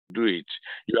do it.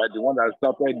 You are the one that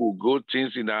started the good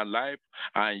things in our life,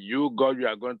 and you, God, you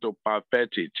are going to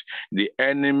perfect it. The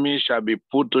enemy shall be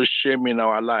put to shame in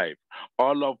our life.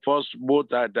 All of us, both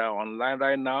that are online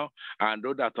right now and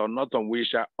those that are not on, we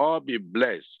shall all be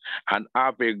blessed and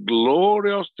have a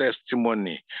glorious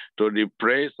testimony to the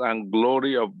praise and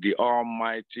glory of the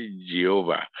Almighty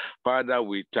Jehovah. Father,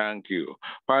 we thank you.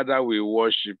 Father, we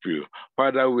worship you.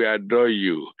 Father, we adore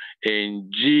you.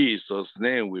 In Jesus'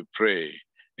 name we pray.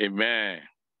 Amen.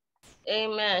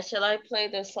 Amen. Shall I play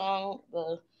the song,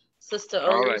 the Sister Olu?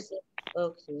 All right.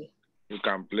 Okay. You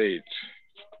can play it.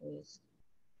 Yes.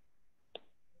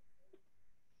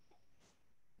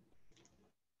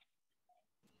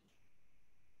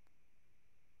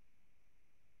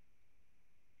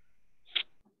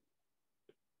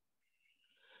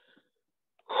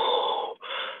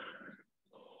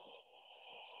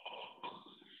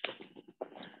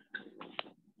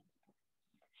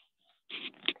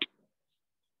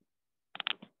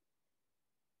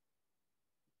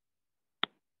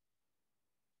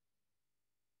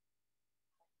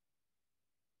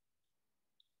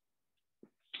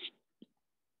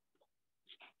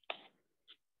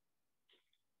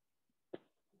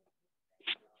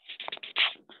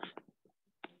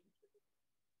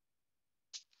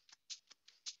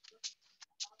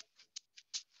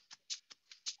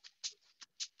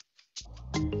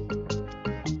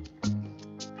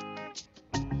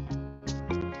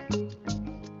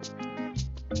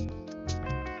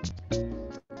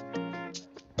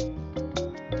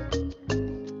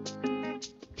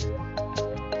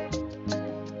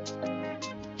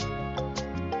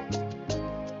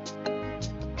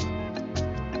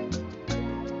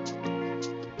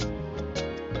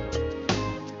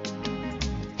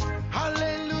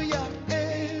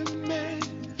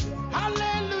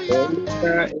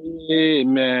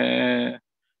 Amen.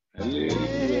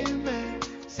 Hallelujah.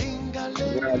 Sing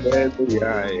Hallelujah. Amen.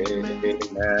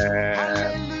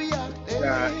 Hallelujah. Amen. Amen. Hallelujah. Amen.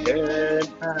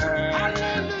 Sing Hallelujah.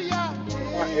 Hallelujah.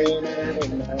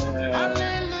 Hallelujah.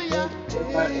 Hallelujah.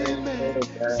 Sing Hallelujah.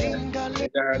 hallelujah. Sing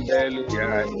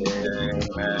hallelujah. Hallelujah.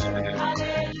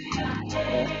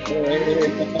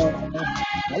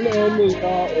 Hallelujah.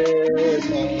 Hallelujah.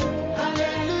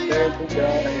 Hallelujah.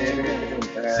 Amen.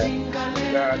 Sing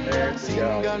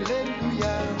hallelujah.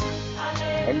 Amen.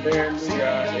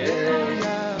 Hallelujah,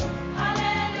 amen.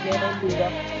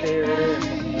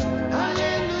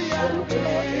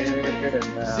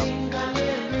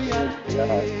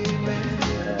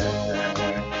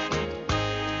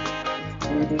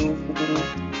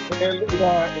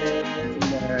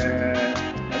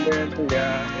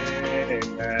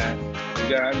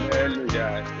 Hallelujah,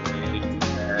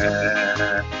 amen. Hallelujah,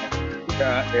 amen.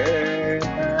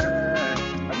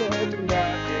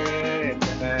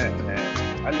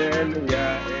 Hallelujah, amen.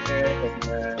 Hallelujah, amen. Hallelujah,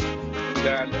 amen.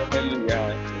 Hallelujah.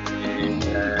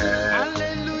 Amen.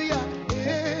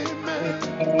 Yes.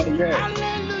 Hallelujah.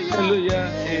 Hallelujah,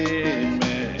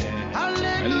 amen. Hallelujah.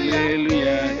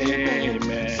 Hallelujah, Amen.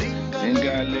 amen. Sing Sing hallelujah.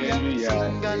 hallelujah, Sing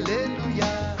amen.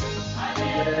 hallelujah.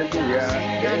 Hallelujah,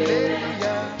 Sing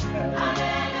hallelujah. amen.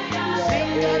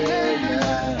 Sing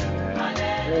hallelujah.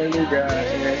 Hallelujah,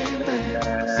 Amen.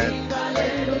 amen. Sing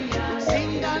hallelujah.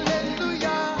 Sing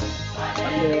hallelujah.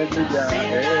 Hallelujah,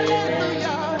 Sing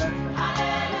hallelujah.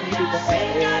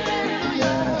 Sing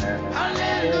hallelujah.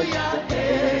 Hallelujah.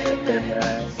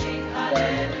 Amen. Sing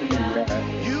hallelujah.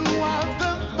 You are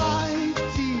the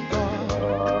mighty God,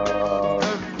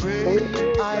 the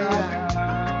great I am.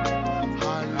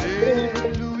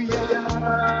 Hallelujah.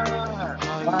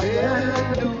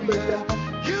 Hallelujah.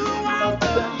 You are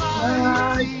the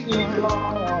mighty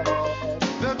God,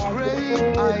 the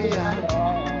great I am.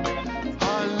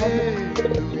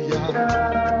 Hallelujah.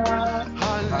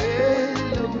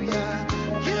 Hallelujah.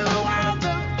 You are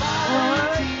the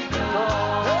mighty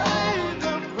God, hey,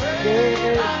 the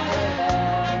great I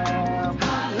am.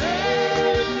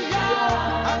 Hallelujah.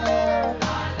 Hallelujah.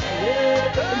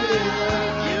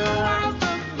 You are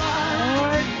the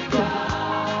mighty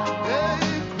God, hey,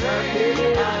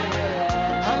 great I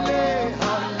am. Hallelujah.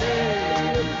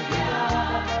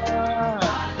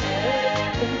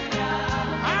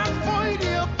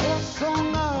 Afoide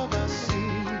posonga basi,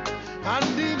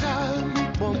 andina mi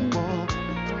pompo.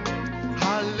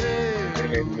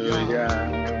 Hallelujah.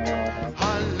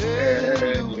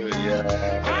 Hallelujah.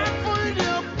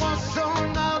 Afoide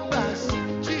posonga basi,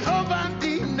 Jehovah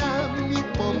andina mi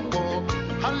pompo.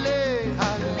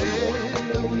 Hallelujah.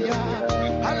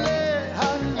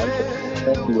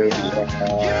 Hallelujah.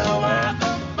 You are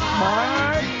the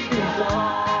mighty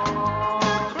God,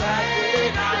 the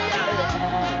great I am.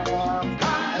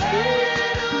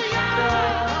 Hallelujah.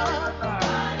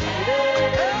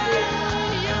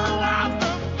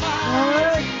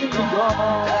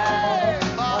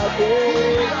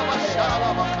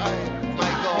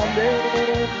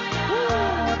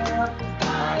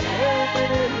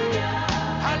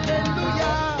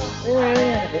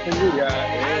 Hallelujah.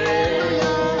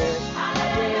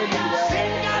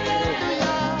 Sing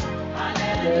hallelujah.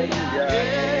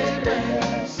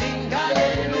 Hallelujah. Sing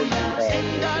hallelujah.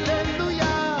 Sing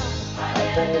hallelujah.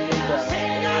 Hallelujah.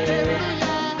 Sing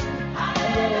hallelujah.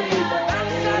 Hallelujah.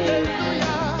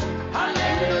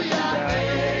 Hallelujah.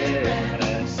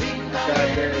 Amen. Sing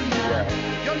hallelujah.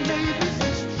 Your name is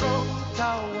a strong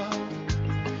tower.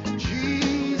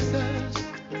 Jesus,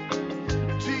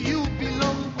 to you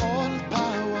belong all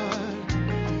power.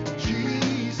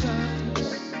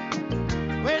 Jesus,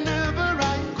 whenever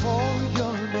I call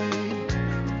your name,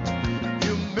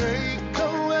 you make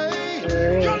a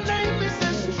way. Your name is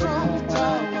a strong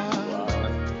tower.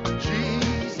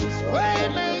 Jesus,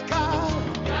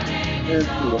 waymaker.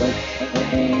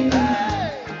 Hey,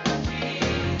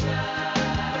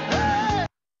 hey.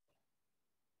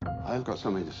 I've got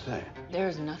something to say.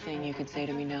 There's nothing you could say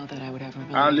to me now that I would ever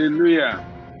believe. Hallelujah.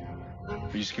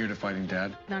 Are you scared of fighting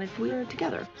Dad? Not if we were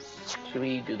together. Should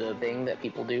we do the thing that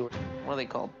people do? What are they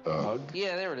called? Hug?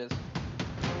 Yeah, there it is.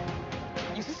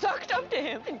 You sucked up to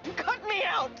him and you cut me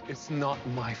out. It's not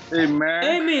my fault. Amen.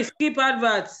 Amy, skip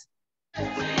adverts.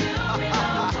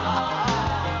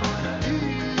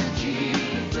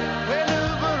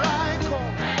 Whenever I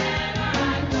call,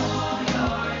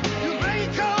 you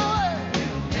make a way.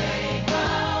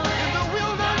 In the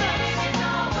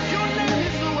wilderness, your name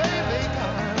is the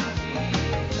waymaker.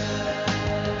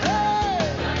 Hey,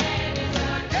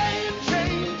 game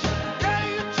change,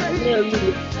 game change.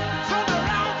 Turn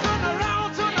around, turn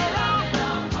around, turn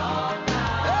around.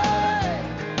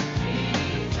 Hey,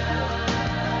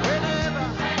 whenever,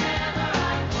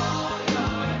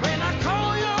 when I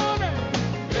call your name,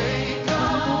 make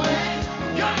a way.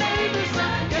 Your name is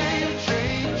a game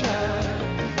changer,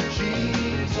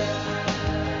 Jesus.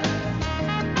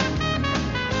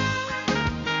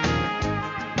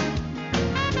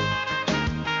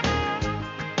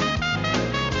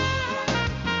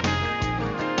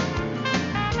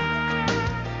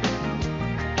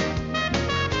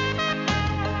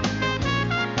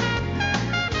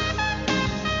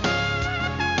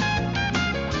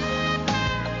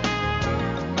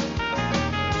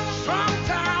 Strong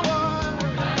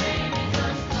tower,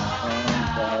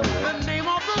 the name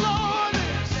of the Lord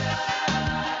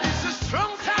is a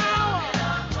strong tower.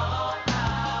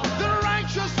 The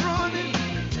righteous run in,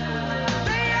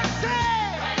 they are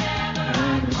saved.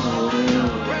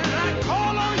 When I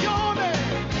call on your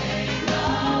name,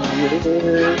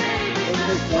 your name is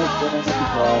a strong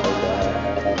tower.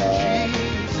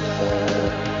 Jesus.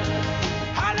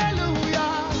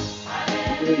 Hallelujah.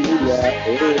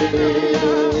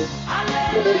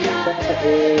 Hallelujah.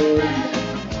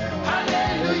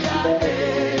 Hallelujah.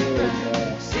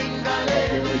 Sing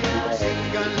hallelujah. Sing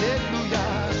hallelujah.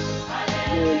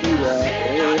 Hallelujah.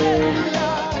 Sing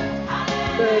hallelujah.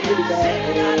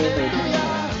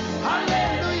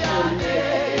 Hallelujah.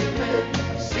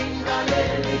 Amen. Sing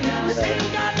hallelujah. Sing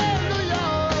hallelujah.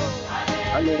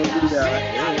 Hallelujah.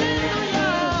 Sing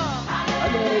hallelujah.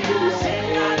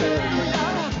 Sing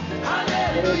hallelujah.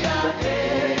 Hallelujah.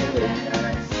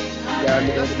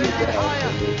 Amen. Let's take it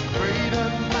higher. Great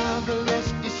and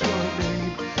marvelous is your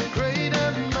name. Great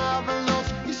and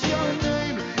marvelous is your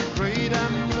name. Great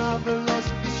and marvelous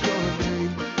is your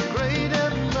name. Great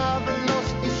and marvelous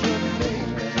is your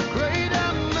name. Great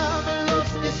and marvelous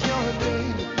is your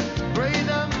name. Great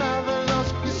and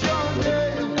marvelous is your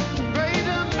name. Great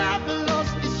and marvelous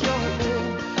is your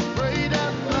name. Great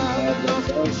and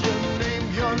marvelous is your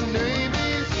name. Your name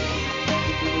is.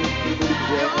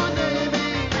 Your name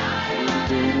is.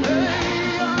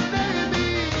 Hey, your name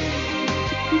is.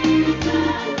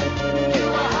 You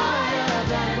are higher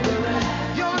than the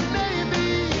rest. Your name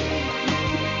is.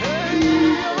 Hey,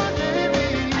 your name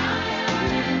is.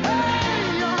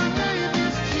 Hey, your name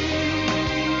is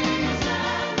Jesus.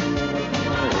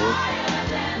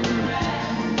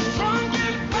 Strong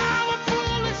and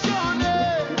powerful is your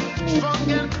name.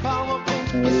 Strong and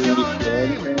powerful is your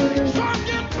name. Strong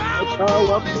and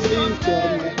powerful is your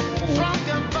name. Strong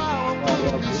and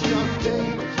powerful is your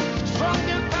name. Strong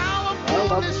and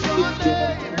powerful is your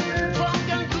name.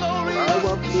 Strong and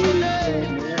glorious is your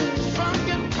name. Strong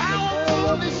and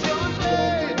powerful is your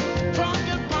name. Strong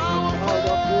and powerful.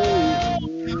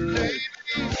 Your name is.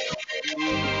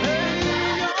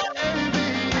 Hey, your name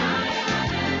is.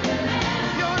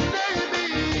 Your name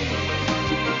is.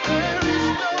 There is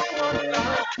no one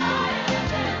like.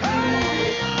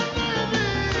 Hey, your name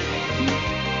is.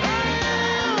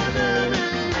 Hey, your name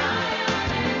is.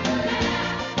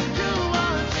 You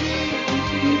are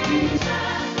Jesus.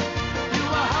 You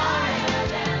are higher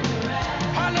than the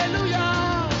rest.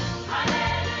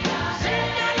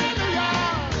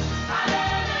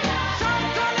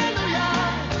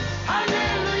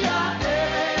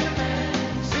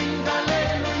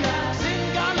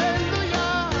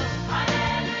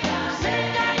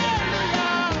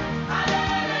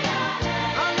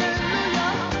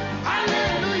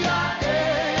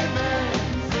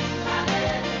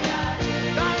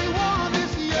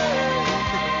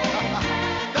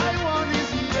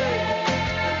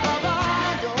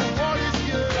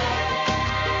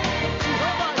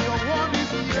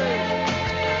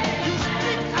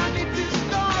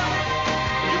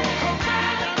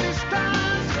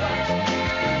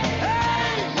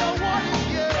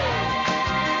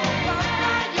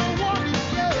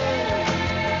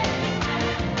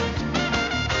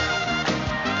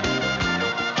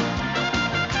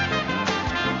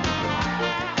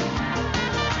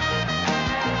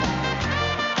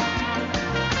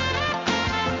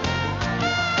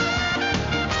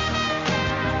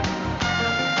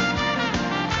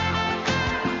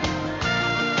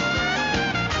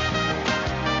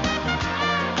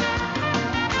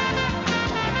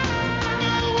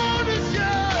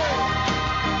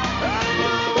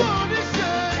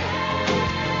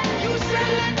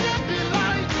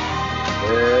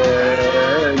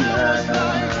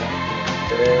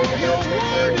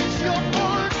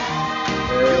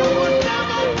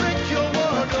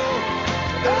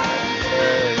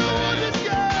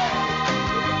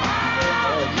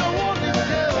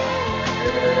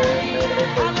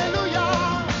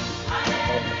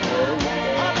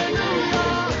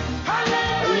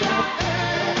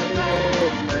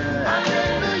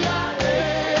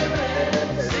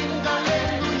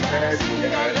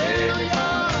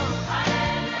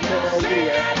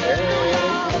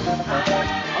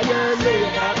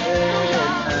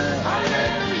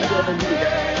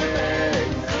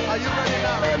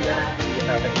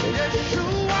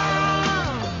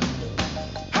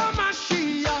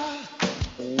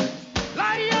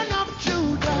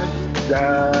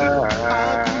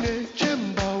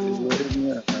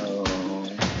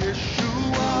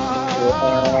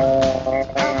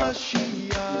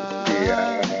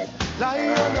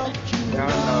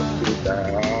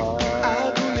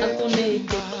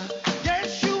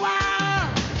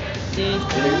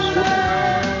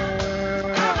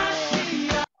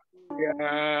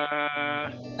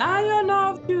 Lion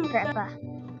of Grandpa,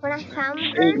 when I found the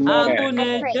verse, Amen. I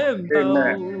Agune prayed. Jembo.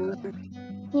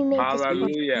 You made this point.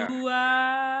 Hallelujah.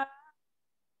 Yeshua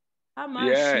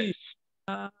Yes.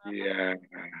 Hamashiach. Yeah.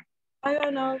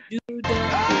 Lion of Judah.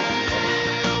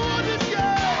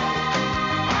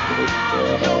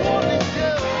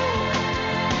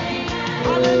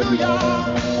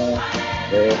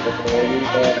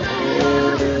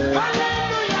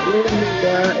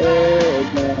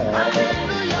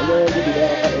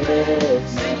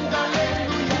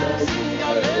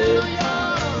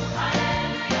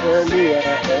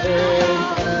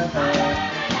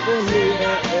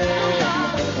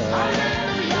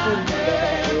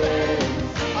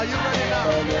 Are you ready now?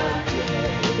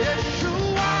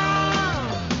 Yeshua,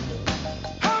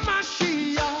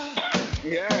 Hamashiach,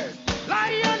 Yes.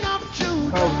 Lion of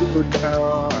Judah,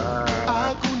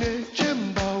 Agune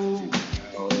Jembao.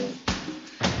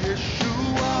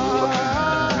 Yeshua,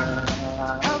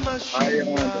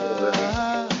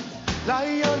 Hamashiach,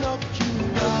 Lion of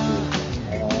Judah,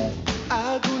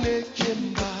 Agune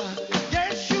Jembao.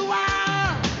 Yeshua,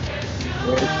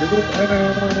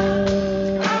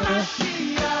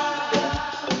 Hamashiach,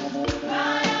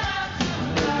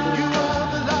 you are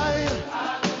the Lion,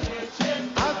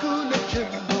 Agune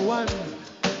Jembao one.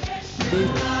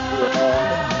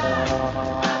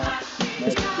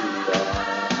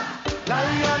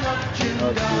 Lion of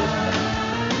Judah,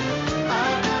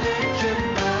 Agune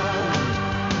Jembao.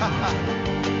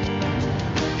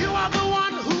 You are the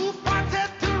one who parted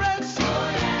the Red Sea.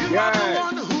 You are the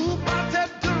one who parted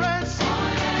the Red Sea.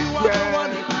 You are the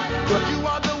one. You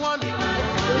are the one.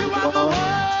 You are the one.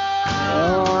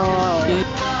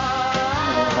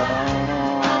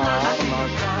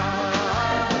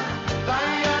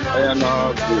 Lion of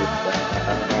Judah,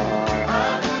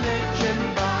 Agune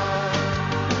Jembao.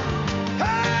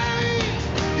 Hey,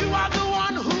 you are the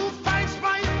one who fights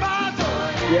my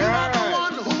battle. You are the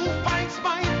one who fights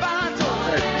my battle.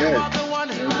 You are the one.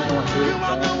 You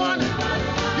are the one.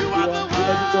 You are the one.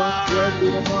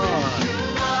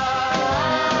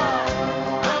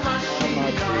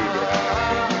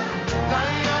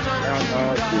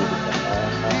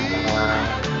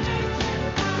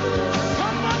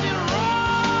 Somebody roar.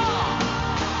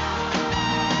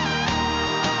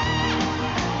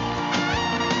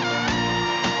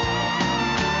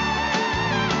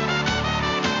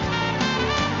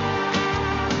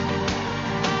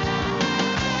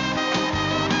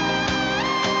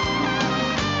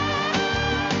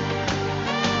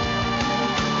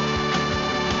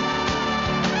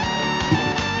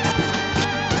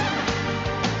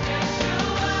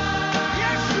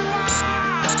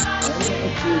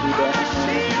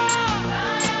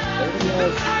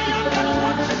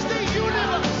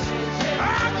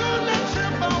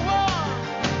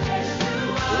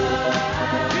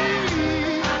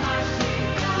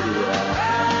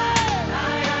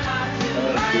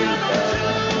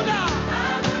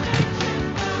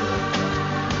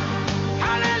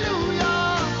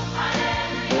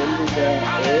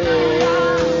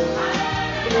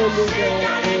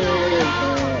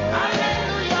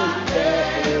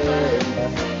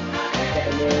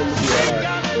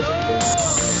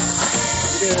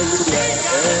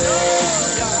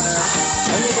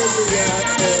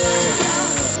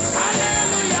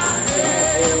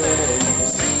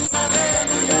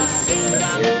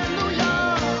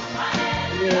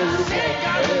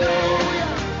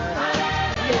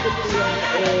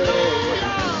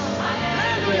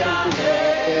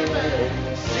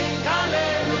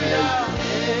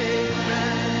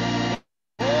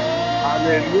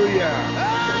 Hallelujah.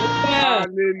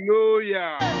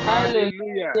 Hallelujah.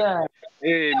 Hallelujah.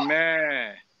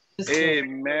 Amen.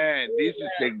 Amen. This is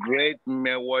a great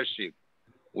worship.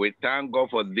 We thank God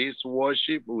for this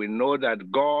worship. We know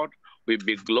that God will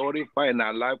be glorified in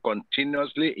our life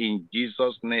continuously in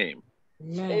Jesus' name.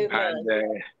 Amen.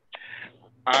 And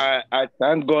I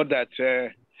thank God that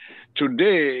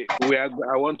today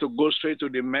I want to go straight to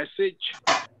the message,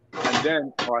 and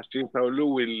then our sister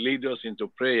Olu will lead us into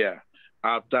prayer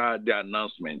after the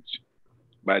announcement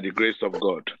by the grace of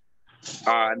God.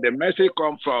 The message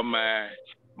comes from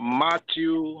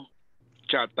Matthew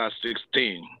chapter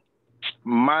 16.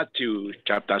 Matthew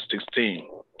chapter 16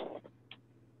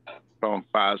 from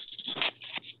verse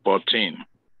 14.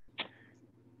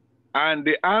 And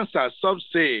the answer, some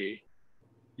say,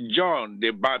 John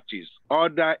the Baptist,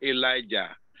 other Elijah,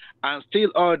 and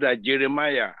still other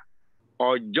Jeremiah,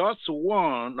 or just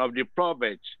one of the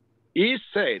prophets, he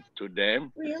said to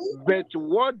them, but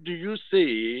what do you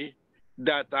say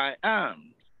that I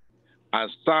am?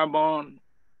 And Simon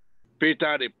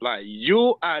Peter replied,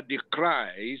 you are the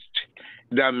Christ,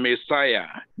 the Messiah,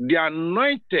 the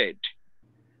anointed,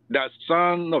 the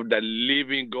Son of the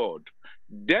living God.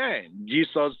 Then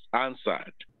Jesus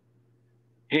answered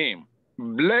him,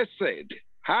 blessed,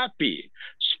 happy,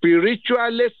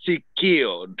 spiritually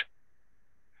secured,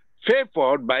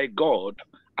 favored by God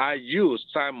are you,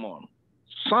 Simon,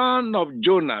 son of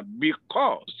Jonah,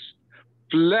 because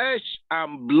flesh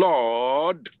and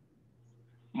blood,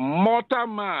 mortal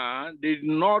man, did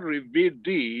not reveal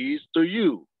this to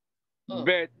you,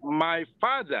 but my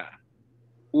Father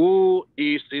who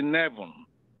is in heaven.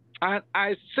 And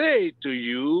I say to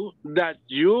you that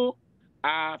you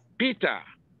are Peter,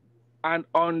 and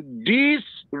on this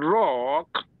rock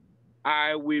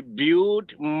I will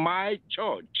build my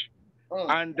church,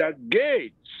 and the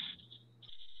gates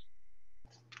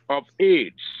of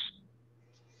Hades,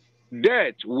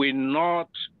 death will not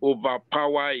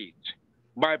overpower it,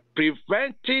 by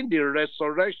preventing the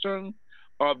resurrection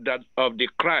of the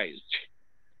Christ.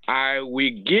 I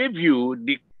will give you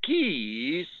the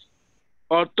keys,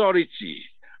 authority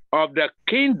of the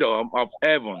kingdom of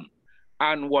heaven,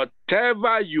 and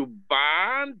whatever you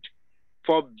bind,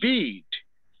 forbid,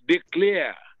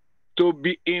 declare to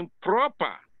be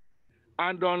improper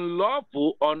and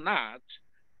unlawful on earth,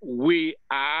 we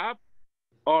have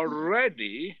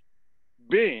already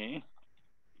been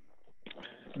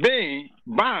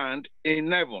bound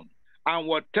in heaven. And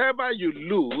whatever you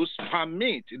loose,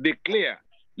 permit, declare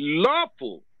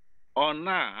lawful on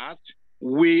earth,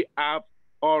 we have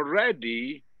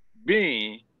already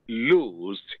been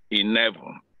loosed in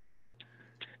heaven.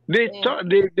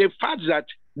 The fact that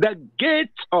the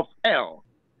gates of hell,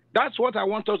 that's what I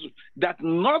want us to, that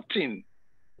nothing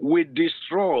will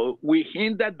destroy, will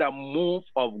hinder the move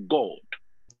of God.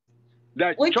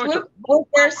 What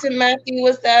verse in Matthew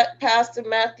was that, Pastor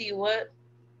Matthew? What?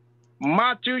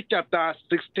 Matthew chapter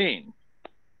 16.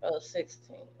 Oh,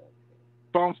 16.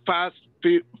 From verse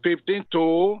 15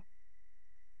 to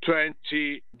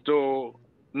 20 to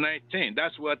 19.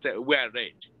 That's what we are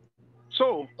read.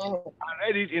 So I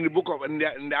read it in the book of in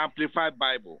the Amplified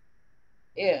Bible.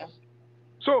 Yeah.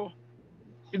 So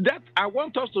that I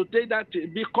want us to take that,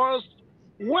 because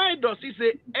why does he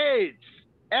say AIDS,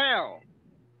 hell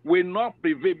will not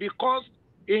prevail? Because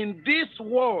in this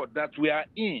world that we are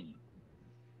in,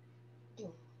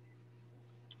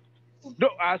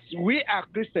 though as we are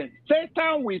Christians,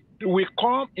 Satan will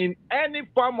come in any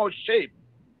form or shape.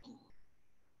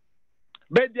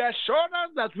 But the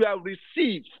assurance that we have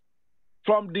received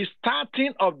from the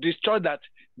starting of this church, that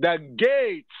the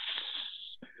gates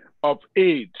of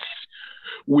AIDS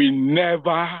will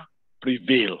never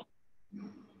prevail.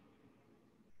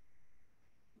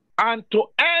 And to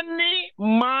any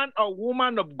man or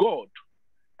woman of God,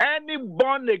 any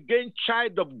born-again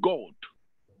child of God,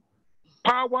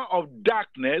 power of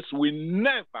darkness will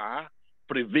never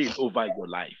prevail over your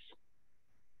life.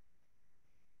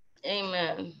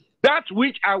 Amen. That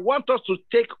which I want us to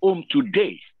take home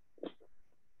today,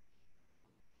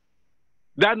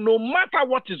 that no matter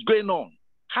what is going on,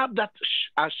 have that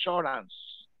assurance.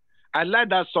 I like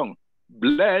that song.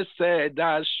 Blessed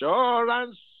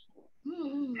assurance,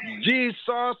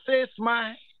 Jesus is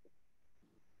mine.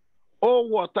 Oh,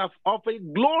 what of a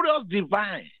glorious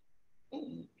divine.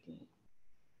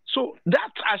 So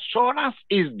that assurance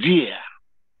is there.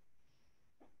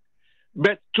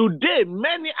 But today,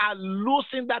 many are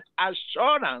losing that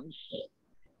assurance,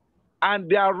 and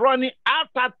they are running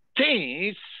after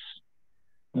things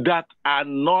that are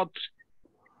not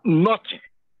nothing.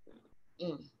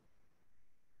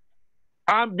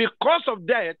 And because of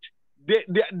that,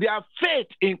 their faith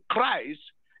in Christ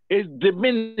is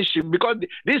diminishing, because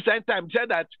this time said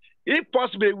that if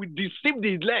possible, we deceive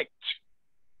the elect.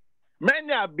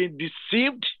 Many have been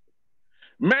deceived,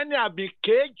 many have been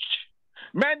caged,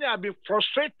 many have been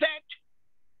frustrated.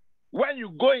 When you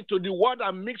go into the world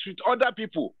and mix with other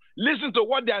people, listen to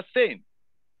what they are saying.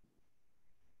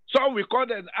 Some we call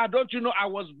them, don't you know I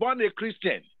was born a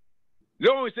Christian? They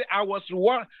always say, I was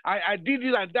one, I did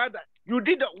it and that. You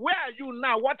did it. Where are you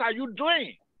now? What are you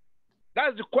doing?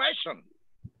 That's the question.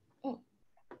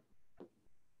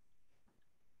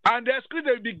 And the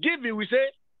scripture will be given, we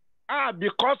say,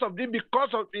 because of this, because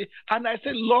of this. And I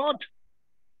say, Lord,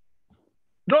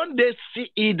 don't they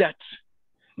see that?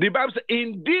 The Bible says,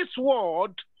 in this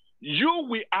world, you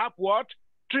will have what?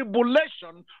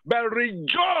 tribulation, but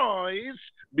rejoice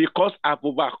because I've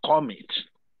overcome it.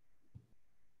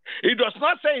 It does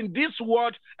not say in this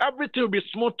world everything will be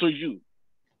smooth to you.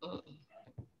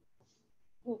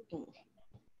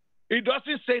 It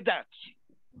doesn't say that.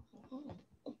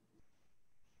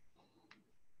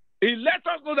 It lets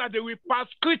us know that they will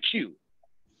persecute you.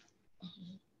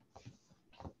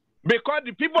 Because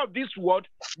the people of this world,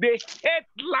 they hate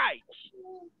light.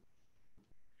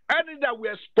 Anything that we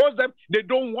expose them, they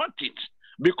don't want it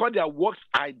because their works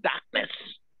are darkness.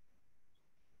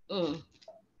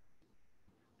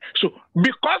 So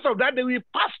because of that, they will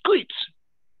persecute.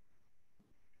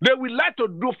 They will like to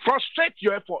frustrate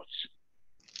your efforts.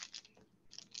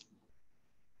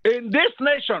 In this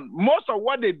nation, most of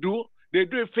what they do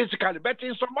it physically. But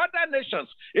in some other nations,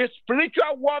 it's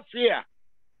spiritual warfare.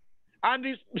 And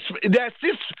there's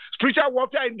this spiritual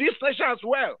warfare in this nation as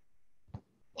well.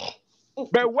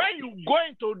 But when you go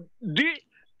into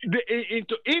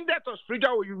in-depth of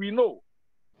spiritual, you will know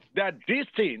that this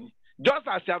thing, just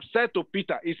as I have said to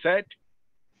Peter, he said,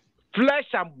 flesh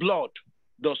and blood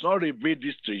does not reveal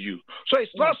this to you. So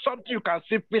it's not something you can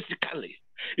see physically.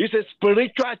 It's a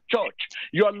spiritual church.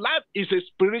 Your life is a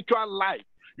spiritual life.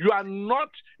 You are not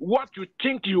what you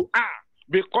think you are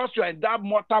because you are in that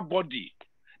mortal body.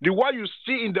 The one you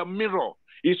see in the mirror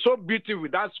is so beautiful.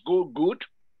 That's good.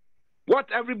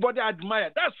 What everybody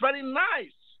admires. That's very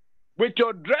nice. With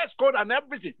your dress code and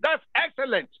everything. That's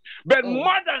excellent. But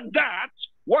more than that,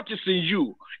 what is in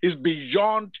you is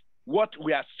beyond what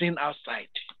we are seeing outside.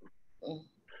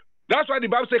 That's why the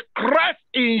Bible says Christ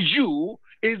in you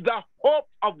is the hope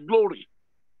of glory.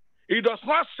 It does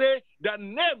not say the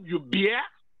name you bear.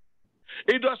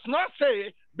 It does not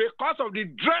say because of the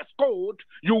dress code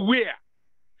you wear.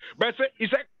 But it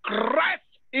said Christ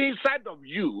inside of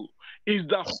you is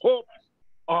the hope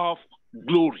of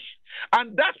glory.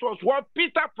 And that was what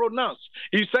Peter pronounced.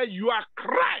 He said, you are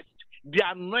Christ, the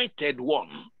anointed one.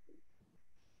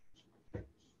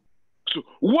 So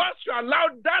once you allow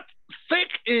that stick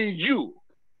in you,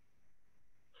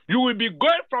 you will be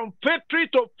going from victory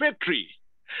to victory,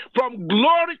 from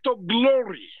glory to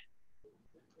glory.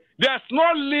 There's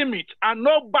no limit and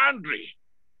no boundary.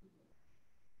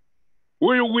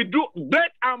 We will do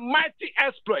great and mighty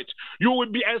exploits. You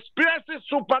will be experiencing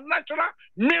supernatural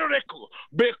miracle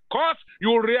because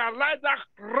you realize that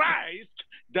Christ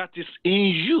that is in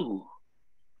you,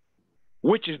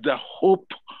 which is the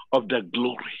hope of the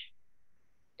glory.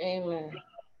 Amen.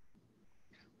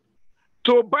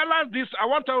 To balance this, I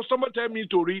want somebody tell me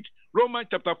to read Romans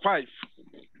chapter 5,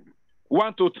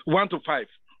 1 to 5.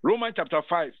 Romans chapter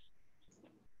 5.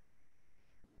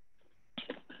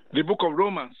 The book of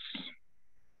Romans.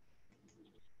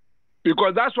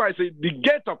 Because that's why I say the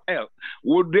gate of hell.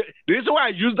 The reason why I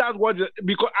use that word is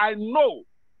because I know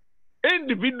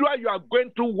individually you are going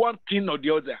through one thing or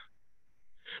the other.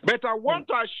 But I want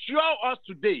to assure us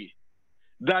today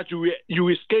that you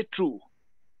will skate through.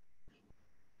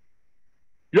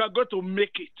 You are going to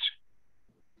make it.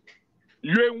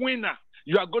 You're a winner.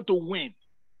 You are going to win.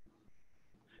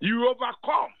 You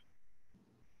overcome.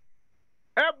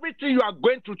 Everything you are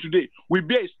going through today will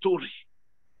be a story.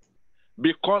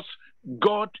 Because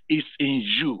God is in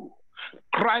you.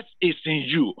 Christ is in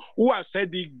you. Who has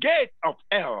said the gate of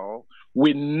hell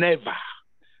will never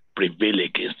prevail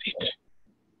against it.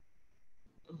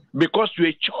 Because you're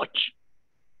a church.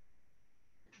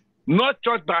 Not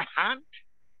church by hand,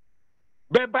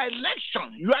 but by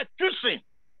election. You are choosing.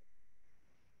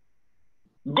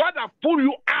 God has pulled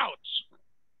you out.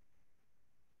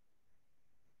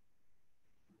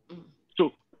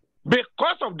 So,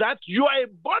 because of that, you are a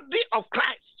body of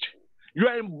Christ. You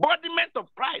are embodiment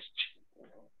of Christ.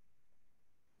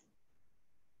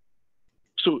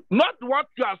 So, not what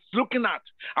you are looking at.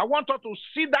 I want us to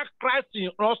see that Christ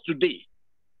in us today.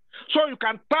 So you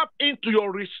can tap into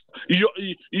your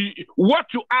what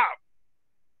you have,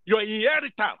 your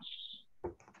inheritance,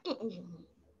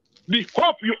 the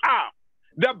hope you have,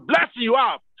 the blessing you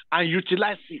have, and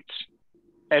utilize it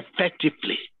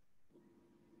effectively.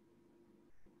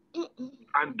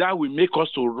 And that will make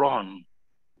us to run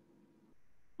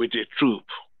with a troop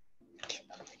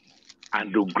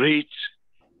and do great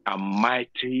and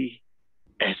mighty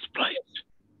exploits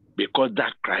because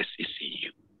that Christ is in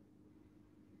you.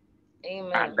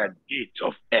 Amen. And the gate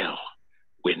of hell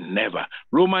will never.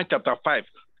 Romans chapter 5.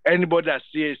 Anybody that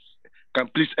says can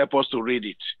please help us to read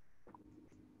it.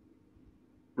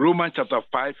 Romans chapter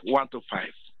 5, 1 to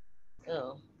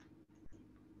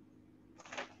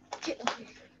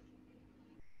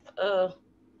 5.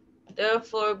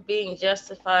 Therefore, being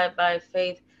justified by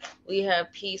faith, we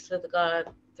have peace with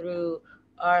God through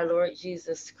our Lord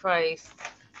Jesus Christ,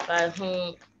 by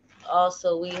whom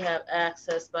also we have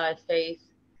access by faith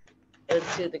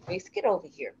into the grace. Get over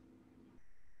here.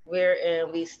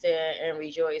 Wherein we stand and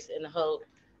rejoice in the hope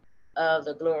of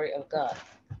the glory of God.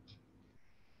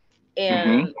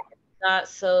 And not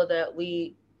so that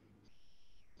we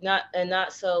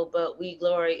not so, but we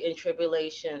glory in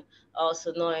tribulation,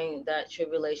 also knowing that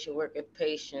tribulation worketh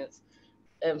patience,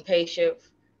 and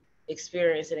patience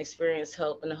experience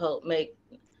hope, and hope make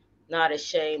not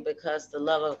ashamed, because the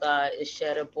love of God is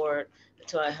shed abroad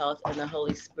into our health in the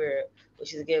Holy Spirit,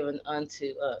 which is given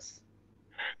unto us.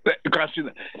 You can see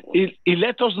that. It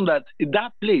let us know that in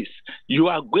that place you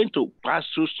are going to pass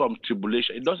through some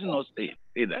tribulation. It doesn't not say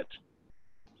that.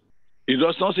 It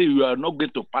does not say you are not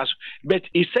going to pass, but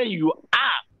it says you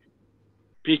are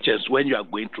patient when you are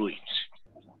going through it.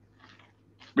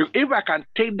 If I can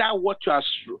take that what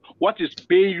is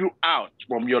paying you out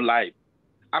from your life,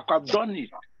 I could have done it.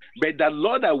 But the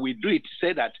Lord that will do it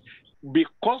said that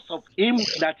because of Him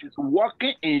that is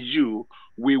working in you,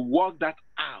 we work that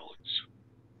out.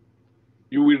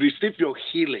 You will receive your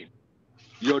healing,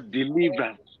 your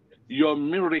deliverance, your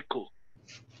miracle.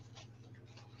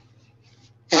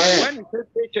 When you say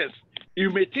patience, you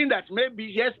may think that maybe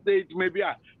yesterday,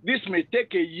 this may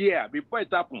take a year before it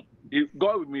happens.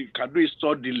 God can do it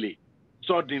suddenly.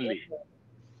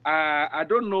 I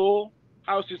don't know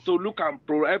how Sister Luke can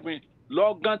help me. I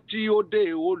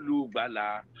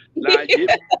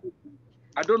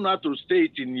don't know how to say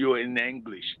it in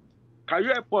English. Can you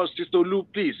help us, Sister Luke,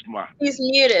 please, ma? He's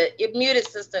muted. You're muted,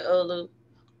 Sister Olu.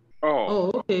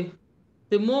 Oh, okay.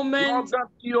 The moment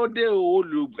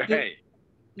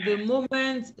the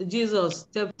moment Jesus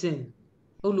stepped in,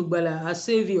 Olugbala, our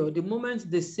Savior, the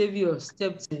moment the Savior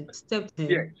stepped in,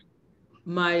 yes.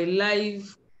 My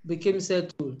life became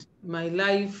settled. My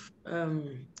life,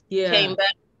 Came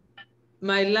back.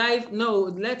 My life, no,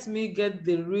 let me get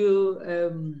the real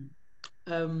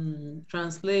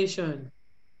translation.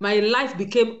 My life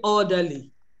became orderly.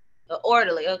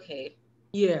 Orderly, okay.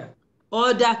 Yeah.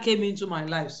 Order came into my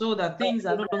life so that things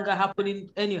are no longer happening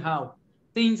anyhow.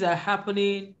 Things are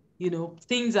happening,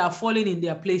 things are falling in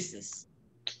their places.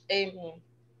 Amen.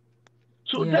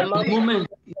 So the moment,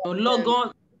 log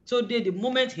on, so the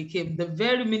moment He came, the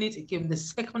very minute He came, the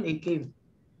second He came,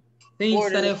 things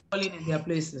started falling in their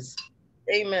places.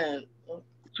 Amen.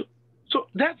 So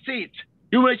that's it.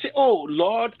 You may say, "Oh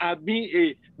Lord, I've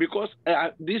been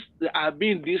I've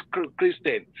been this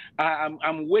Christian.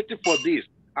 I'm waiting for this."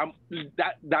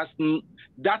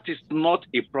 That is not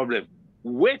a problem.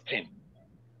 Waiting.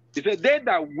 He said, "They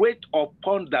that wait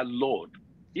upon the Lord,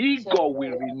 God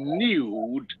will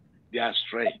renew their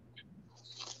strength."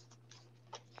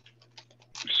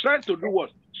 Strength to do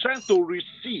what? Strength to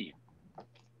receive.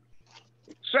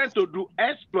 Strength to do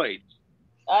exploits.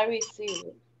 I receive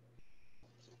it.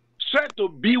 Strength to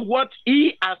be what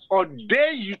He has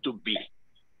ordained you to be.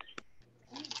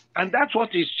 And that's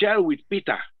what He shared with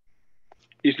Peter.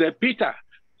 He said, "Peter,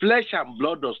 flesh and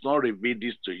blood does not reveal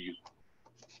this to you."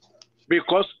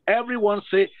 Because everyone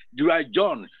say, "You are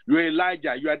John, you are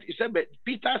Elijah, you are." He said, but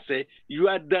Peter said, you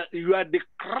are the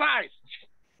Christ,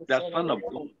 the Son of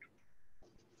God.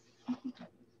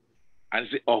 And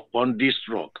he said, "Upon this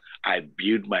rock I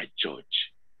build my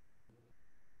church."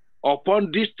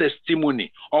 Upon this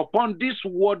testimony, upon this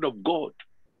word of God.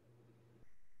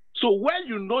 So when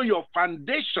you know your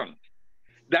foundation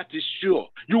that is sure,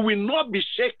 you will not be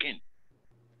shaken.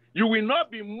 You will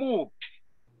not be moved.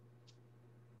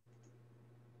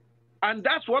 And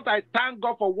that's what I thank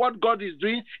God for, what God is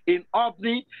doing in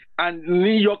Albany and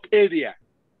New York area.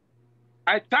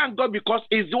 I thank God because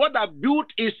it's what that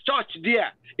built His church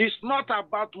there. It's not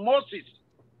about Moses.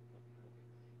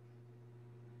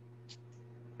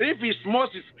 If it's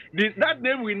Moses, that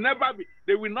name will never be.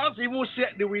 They will not even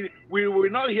say. We will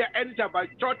not hear anything about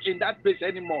church in that place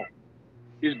anymore.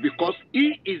 It's because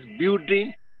He is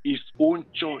building His own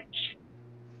church.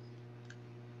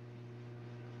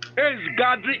 He is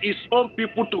gathering His own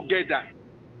people together.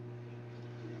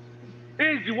 He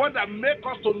is the one that makes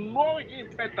us to know Him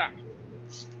better.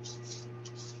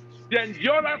 The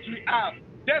endurance we have,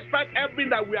 despite everything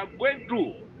that we are going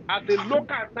through as a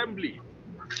local assembly,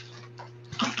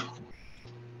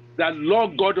 that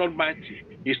Lord God Almighty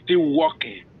is still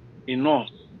working in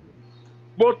us,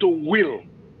 both to will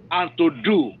and to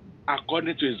do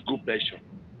according to His good pleasure.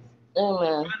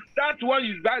 Amen. That's what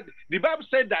is that. The Bible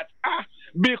said that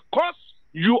because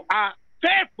you are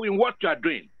faithful in what you are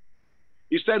doing,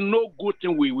 He said no good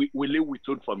thing will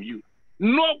withhold from you.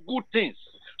 No good things.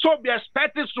 So be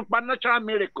expecting supernatural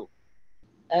miracle.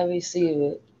 I receive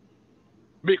it.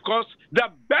 Because the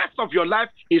best of your life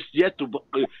is yet to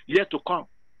come.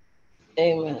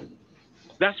 Amen.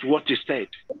 That's what he said.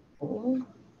 Mhm.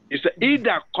 He said, he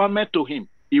that cometh to him,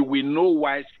 he will no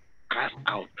wise cast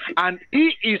out. And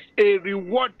he is a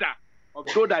rewarder of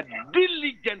those that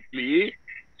diligently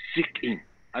seek him.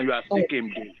 And you are seeking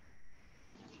him.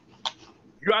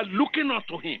 You are looking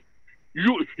unto him.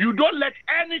 You don't let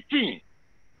anything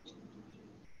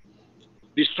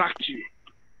distract you.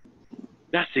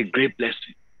 That's a great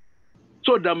blessing.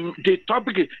 So the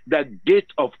topic is the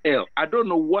gate of hell. I don't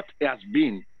know what has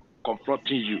been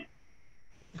confronting you.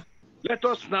 Let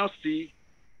us now see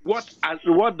what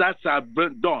that has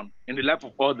been done in the life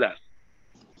of others.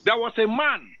 There was a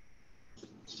man,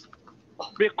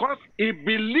 because he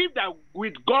believed that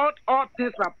with God all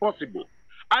things are possible,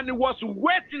 and he was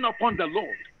waiting upon the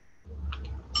Lord.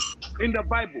 In the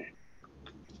Bible,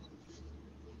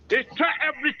 he tried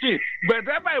everything.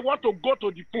 Whenever I want to go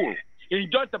to the pool, in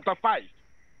John chapter 5,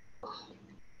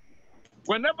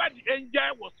 whenever the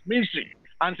angel was missing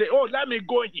and say, "Oh, let me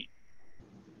go in,"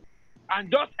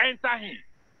 and just enter in.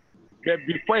 But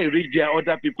before he reached there,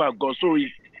 other people have gone. So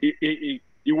he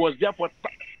was there for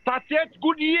 38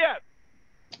 good years.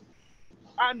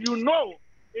 And you know,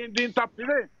 in the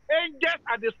interpretation, angels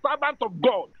are the servants of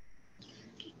God.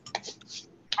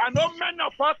 I know many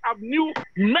of us have knew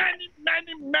many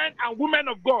men and women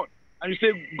of God. And you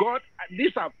say, God,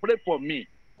 this have prayed for me.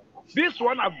 This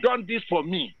one have done this for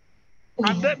me.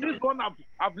 And then this one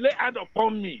have laid hand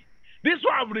upon me. This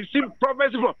one have received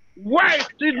prophecy from. Why is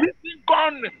this thing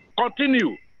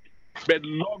continue? But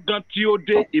longer till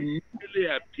they immediately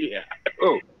appear.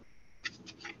 Oh.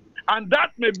 And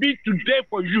that may be today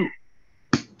for you.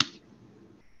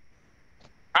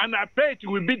 And I pray it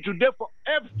will be today for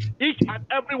each and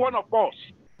every one of us.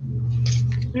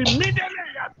 Immediately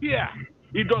he appear.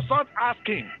 He does not ask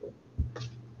him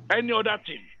any other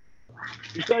thing.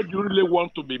 He said, "You really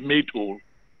want to be made whole?"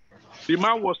 The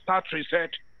man was touched. He said,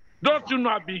 "Don't you know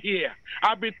I'll be here?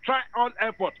 I've been trying all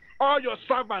effort. All your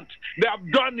servants, they have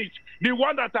done it. The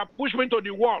one that have pushed me to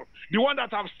the wall, the one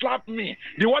that have slapped me,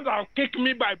 the one that have kicked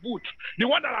me by boot, the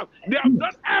one that they have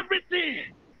done everything.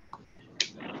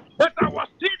 But I was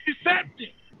still the same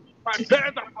thing. My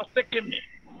parents are forsaking me.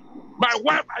 My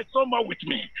wife is so much with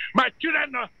me. My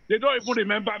children, they don't even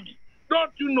remember me.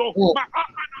 Don't you know? My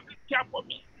husband doesn't care for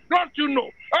me. Don't you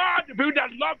know? All the people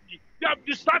that love me, they have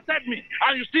distracted me.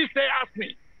 And you still say, ask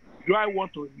me, do I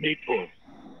want to make whole?"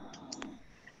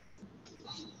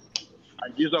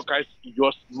 And Jesus Christ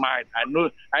just smiled. I know,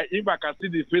 if I can see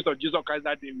the face of Jesus Christ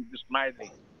that day, he will be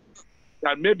smiling.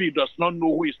 That maybe he does not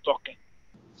know who is talking.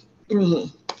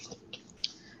 Mhm.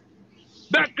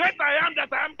 The great I am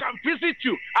that I am can visit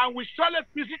you, and we surely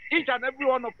visit each and every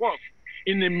one of us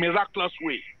in a miraculous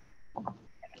way.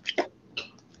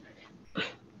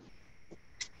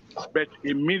 But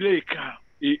immediately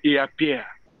he appears.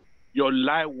 Your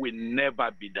life will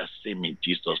never be the same in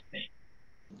Jesus' name.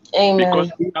 Amen.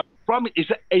 Because he has promised,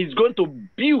 he's going to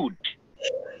build.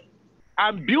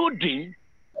 And building,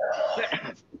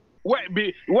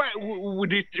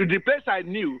 the place I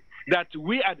knew that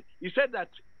he said that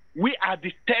we are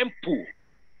the temple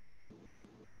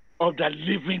of the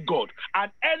living God.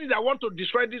 And any that want to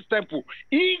destroy this temple,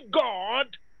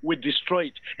 God will destroy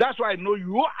it. That's why I know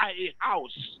you are a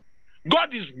house.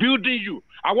 God is building you.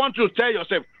 I want you to tell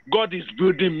yourself, God is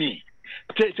building me.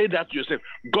 Say that to yourself,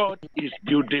 God is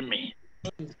building me.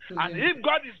 And if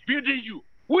God is building you,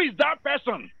 who is that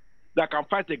person that can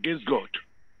fight against God?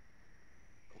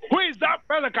 Who is that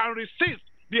person that can resist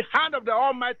the hand of the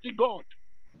Almighty God?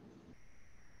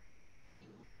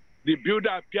 The builder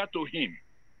appeared to him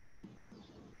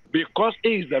because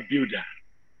he is the builder.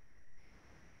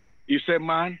 He said,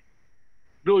 "Man,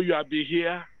 though you have been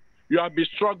here, you have been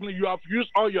struggling, you have used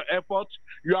all your efforts,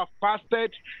 you have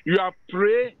fasted, you have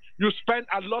prayed, you spent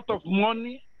a lot of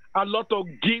money, a lot of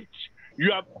gifts,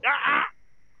 you have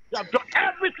done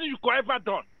everything you could ever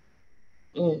done.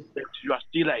 But you are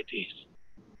still like this.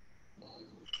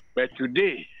 But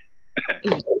today,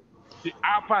 the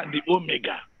Alpha and the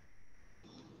Omega,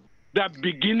 the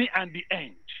beginning and the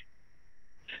end,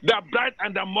 the bright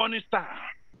and the morning star,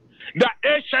 the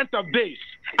ancient of days,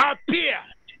 appeared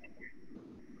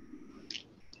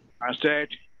and said,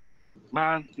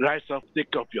 man, rise up,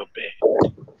 take up your bed.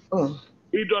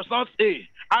 He does not say,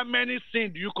 how many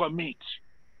sins do you commit?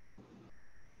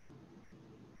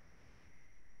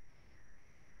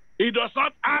 He does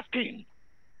not ask him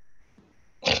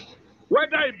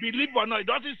whether he believes or not. He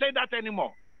doesn't say that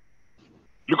anymore.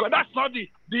 Because that's not the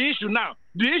issue now.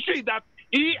 The issue is that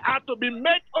he has to be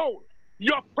made whole.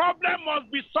 Your problem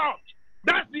must be solved.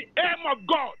 That's the aim of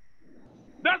God.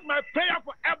 That's my prayer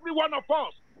for every one of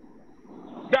us.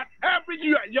 That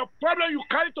your problem you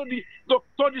carry to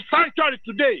the sanctuary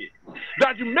today,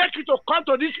 that you make it to come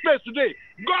to this place today,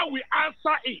 God will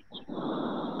answer it.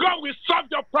 God will solve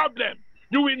your problem.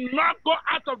 You will not go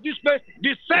out of this place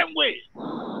the same way.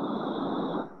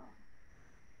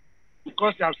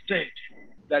 Because you have said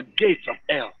the gates of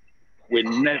hell will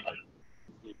never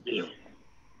prevail.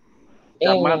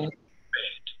 The man bed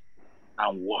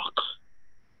and walk.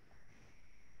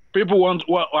 People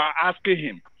are asking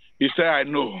him. He said, I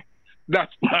know.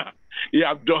 That's he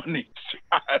have done it.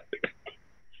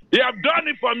 He have done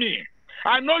it for me.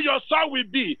 I know your son will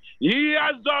be. He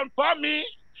has done for me.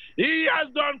 He has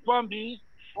done for me.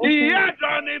 He has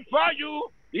done it for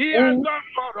you. He has done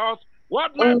for us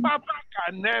what my papa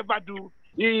can never do.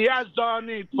 He has done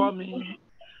it for me.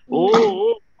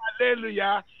 Oh,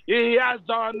 hallelujah. He has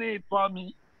done it for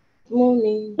me.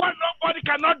 What nobody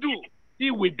cannot do, he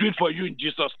will do it for you in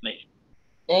Jesus' name.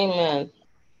 Amen.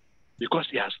 Because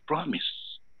he has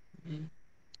promised.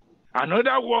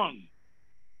 Another one.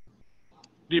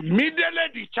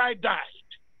 Immediately the child died,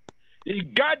 he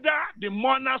gathered the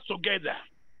mourners together.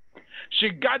 She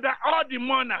gathered all the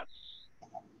mourners.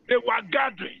 They were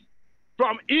gathering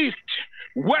from east,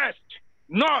 west,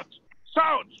 north,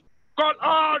 south, called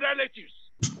all relatives.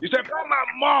 He said, come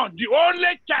and mourn, the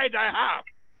only child I have.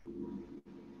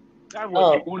 That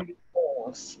was the only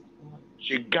one.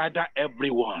 She gathered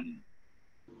everyone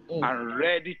and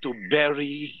ready to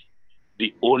bury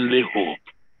the only hope.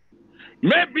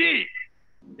 Maybe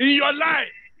in your life,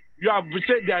 you have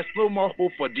said there's no more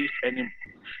hope for this anymore.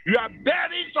 You are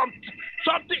burying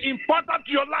something important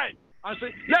to your life and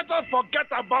say, let us forget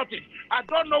about it. I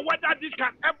don't know whether this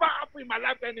can ever happen in my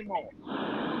life anymore.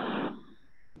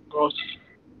 Because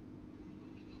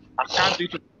I can't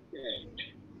need to be scared.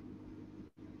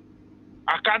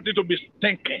 I can't need to be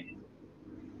thinking.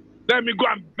 Let me go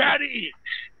and bury it.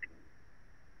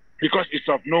 Because it's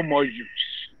of no more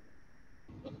use.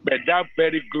 But that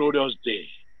very glorious day,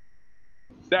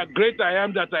 the great I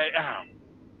am that I am,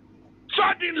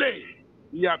 suddenly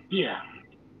he appeared.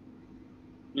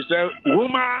 He said,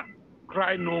 woman,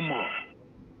 cry no more.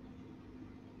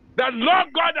 The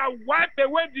Lord God that wiped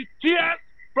away the tears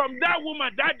from that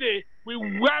woman that day, we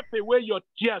wipe away your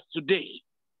tears today.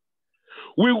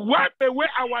 We wipe away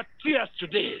our tears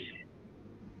today.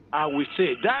 And we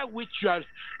say, you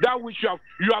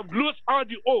have lost all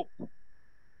the hope.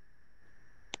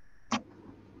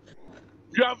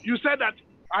 You said that,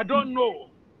 I don't know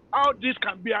how this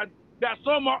can be. There's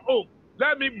no more hope.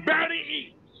 Let me bury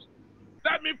it.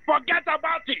 Let me forget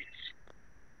about it.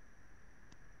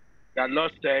 The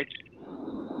Lord said,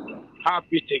 have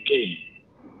it again.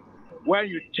 When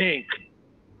you think,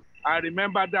 I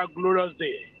remember that glorious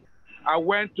day. I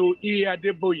went to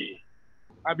Adeboye.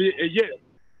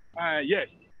 Yes,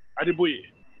 Adeboye.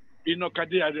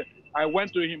 I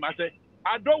went to him. I said,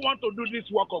 I don't want to do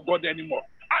this work of God anymore.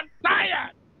 I'm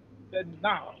tired. Then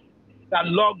now, the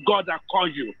Lord God that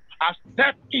called you has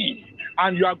stepped in,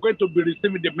 and you are going to be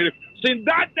receiving the miracle. Since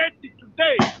that day to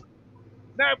today,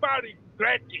 never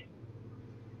regret it.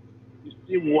 It's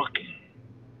still working.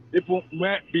 People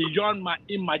went beyond my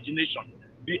imagination.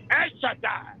 The El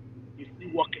Shaddai is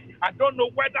still working. I don't know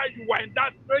whether you were in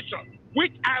that situation,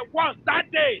 which I was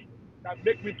that day, that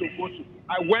made me to go to.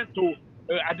 I went to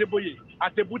Adeboye,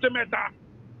 Atebutemeta.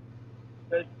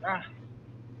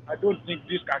 I don't think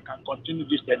this guy can continue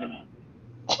this anymore.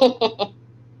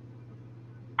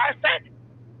 I said,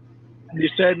 and he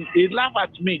said, he laughed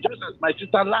at me just as my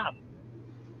sister laughed.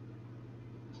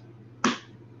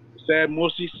 He said,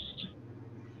 Moses,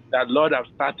 that Lord have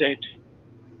started,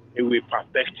 he will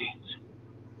perfect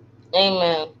it.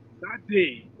 Amen. That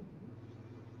day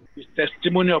is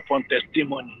testimony upon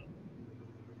testimony.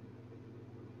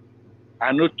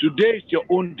 I know today is your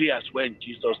own day as well in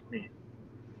Jesus' name.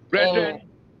 Brethren,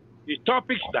 the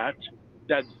topic is that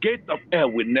the gate of hell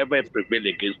will never prevail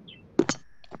against you.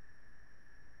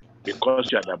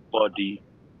 Because you are the body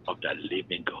of the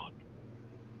living God.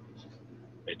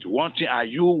 But one thing, are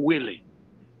you willing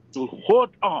to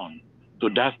hold on to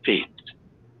that faith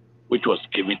which was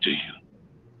given to you?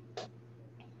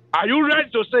 Are you ready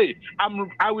to say,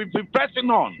 I will be pressing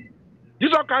on?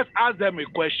 Jesus Christ asked them a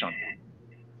question.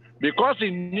 Because he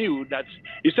knew that,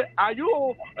 he said, are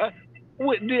you,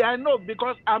 I know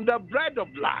because I'm the bread of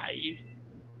life.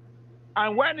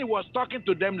 And when he was talking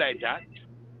to them like that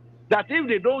if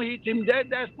they don't eat him,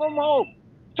 there's no more hope.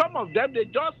 Some of them, they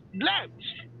just left.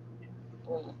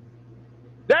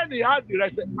 Then he asked the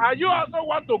rest, are you also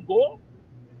want to go?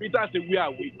 Peter said, where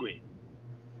are we going?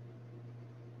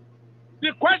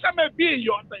 The question may be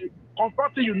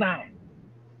confronting you now.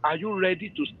 Are you ready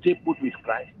to stay put with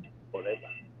Christ forever?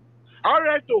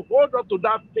 Already to hold on to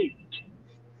that faith.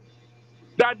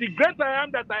 That the greater I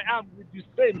am that I am will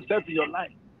display himself in your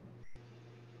life.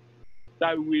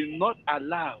 That will not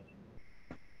allow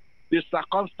the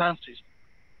circumstances,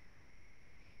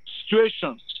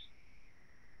 situations,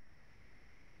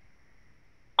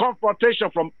 confrontation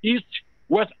from east,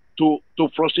 west to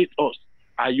frustrate us.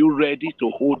 Are you ready to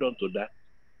hold on to that?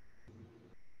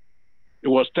 He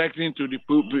was talking to the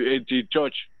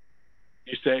church.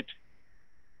 He said,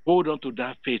 hold on to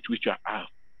that faith which you have.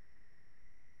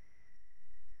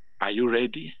 Are you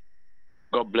ready?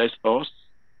 God bless us.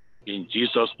 In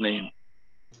Jesus' name.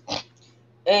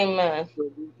 Amen.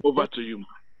 Over to you.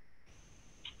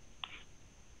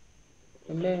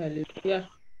 Amen. Hallelujah.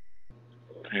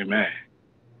 Amen.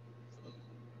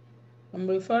 I'm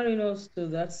referring us to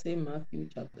that same Matthew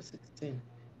chapter 16.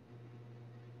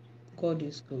 God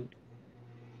is good.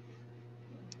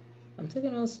 I'm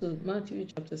taking us to Matthew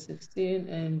chapter 16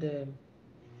 and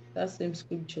that same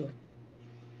scripture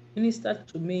ministered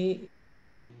to me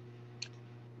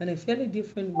in a fairly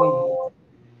different way.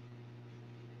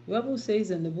 The Bible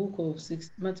says in the book of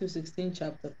Matthew 16,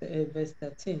 verse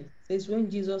 13, says, when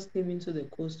Jesus came into the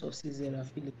coast of Caesarea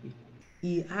Philippi,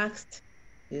 he asked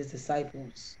his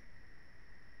disciples.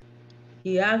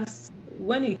 He asked,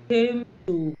 when he came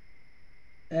to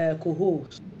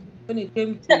Cohoes, when he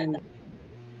came to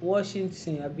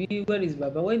Washington, where is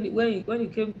Baba? When he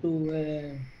came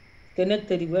to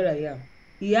Connected, where I am,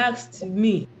 he asked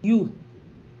me, you,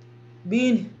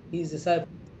 being his disciple,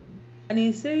 and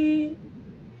he said,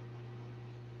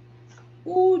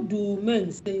 who do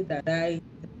men say that I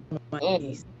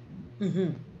is?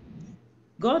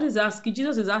 God is asking,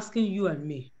 Jesus is asking you and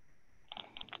me,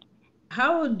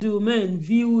 how do men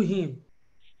view him?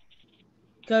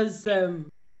 Because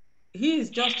he is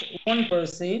just one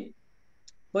person,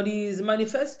 but he is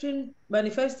manifesting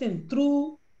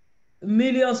through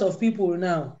millions of people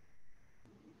now,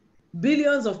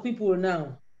 billions of people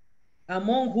now,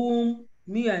 among whom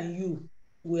me and you,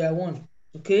 we are one.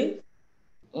 Okay?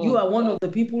 You are one of the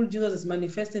people Jesus is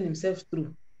manifesting himself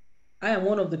through. I am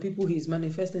one of the people he is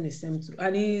manifesting himself through.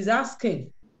 And he is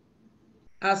asking,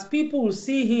 as people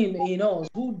see him in us,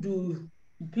 who do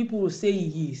people say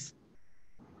he is?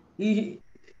 He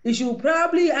should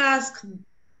probably ask,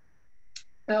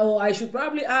 or I should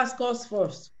probably ask us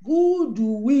first, who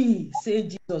do we say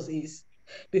Jesus is?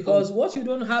 Because what you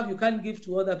don't have, you can't give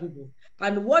to other people.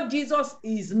 And what Jesus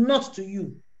is not to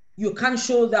you, you can't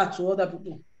show that to other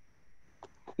people.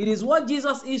 It is what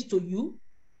Jesus is to you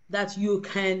that you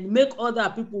can make other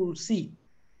people see.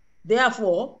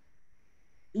 Therefore,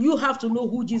 you have to know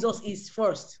who Jesus is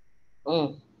first.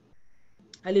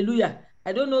 Hallelujah.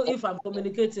 I don't know if I'm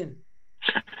communicating.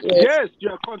 Yes, you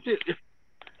are continuing.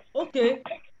 Okay,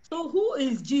 so who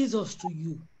is Jesus to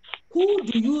you? Who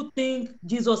do you think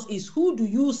Jesus is? Who do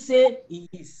you say he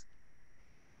is?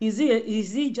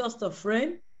 Is he just a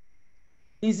friend?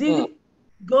 Is he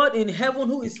God in heaven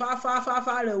who is far, far, far,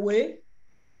 far away?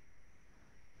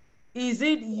 Is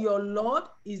it your Lord?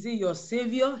 Is it your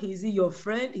Savior? Is it your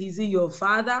friend? Is it your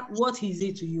Father? What is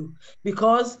it to you?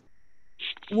 Because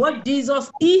what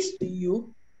Jesus is to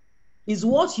you is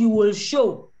what you will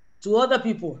show to other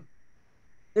people,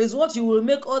 is what you will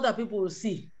make other people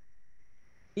see.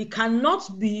 He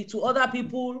cannot be to other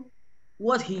people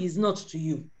what he is not to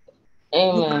you.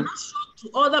 You cannot show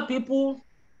to other people,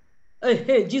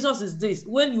 hey, Jesus is this,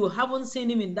 when you haven't seen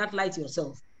him in that light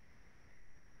yourself.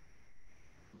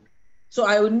 So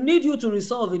I will need you to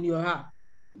resolve in your heart,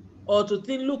 or to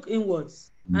think, look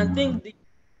inwards and think,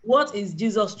 what is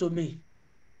Jesus to me?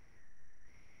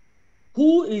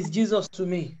 Who is Jesus to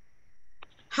me?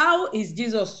 How is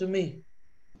Jesus to me?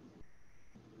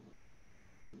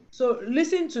 So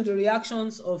listen to the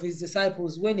reactions of his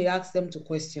disciples when he asked them to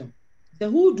question. They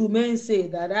said, who do men say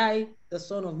that I, the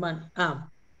Son of Man, am?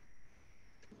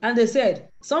 And they said,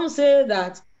 some say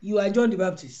that you are John the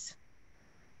Baptist.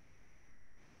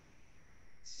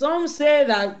 Some say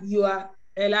that you are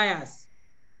Elias.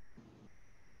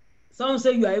 Some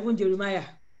say you are even Jeremiah.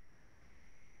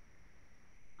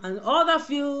 And other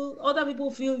people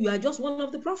feel you are just one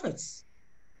of the prophets.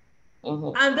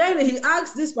 And then he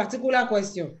asks this particular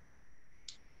question.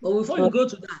 But before you go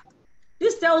to that,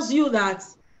 this tells you that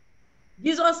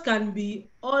Jesus can be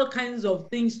all kinds of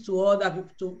things to other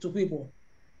people, to people.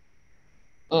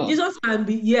 Jesus can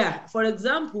be, for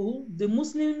example, the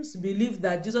Muslims believe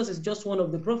that Jesus is just one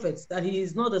of the prophets, that he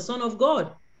is not the Son of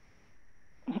God,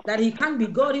 that he can't be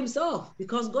God himself,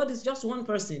 because God is just one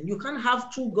person. You can't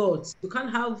have two gods. You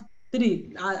can't have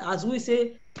three, as we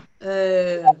say,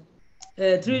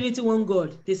 Trinity, one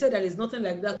God. They say that is nothing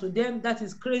like that. To them, that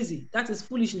is crazy. That is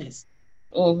foolishness.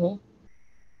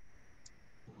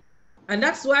 And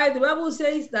that's why the Bible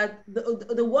says that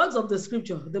the words of the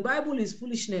scripture, the Bible is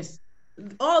foolishness.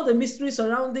 All the mystery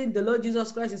surrounding the Lord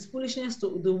Jesus Christ is foolishness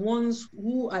to the ones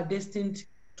who are destined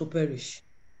to perish.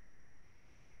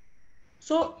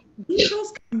 So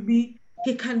Jesus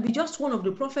he can be just one of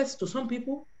the prophets to some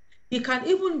people. He can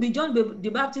even be John the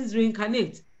Baptist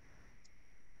reincarnate.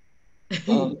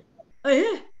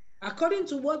 Yeah. According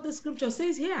to what the scripture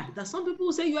says here, that some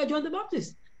people say you are John the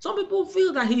Baptist. Some people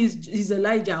feel that he's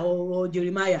Elijah or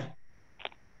Jeremiah,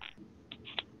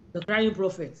 the crying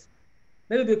prophet.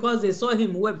 Maybe because they saw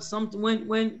him wept something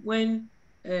when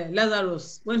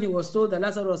Lazarus, when he was told that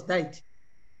Lazarus died,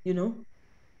 you know,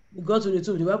 he got to the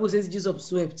tomb. The Bible says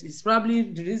Jesus wept. It's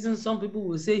probably the reason some people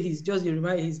will say he's just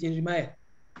Jeremiah, he's Jeremiah.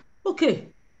 Okay.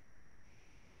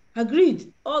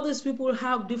 Agreed. All these people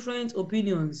have different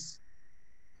opinions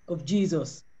of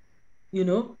Jesus. You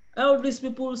know, all these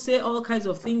people say all kinds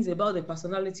of things about the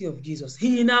personality of Jesus.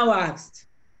 He now asked.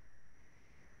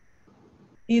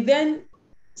 He then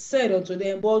said unto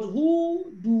them, but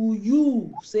who do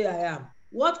you say I am?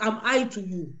 What am I to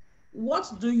you?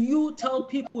 What do you tell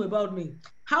people about me?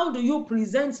 How do you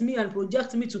present me and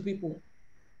project me to people?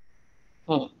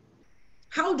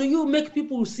 How do you make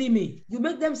people see me? You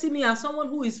make them see me as someone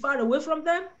who is far away from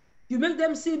them? You make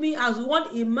them see me as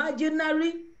one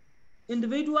imaginary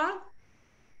individual?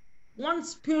 One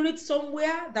spirit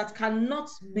somewhere that cannot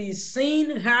be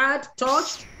seen, heard,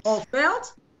 touched, or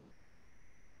felt?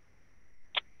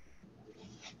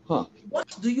 What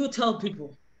do you tell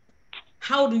people?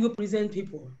 How do you present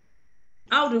people?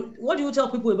 What do you tell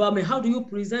people about me? How do you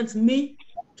present me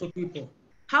to people?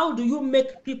 How do you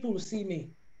make people see me?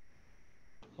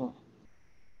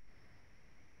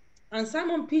 And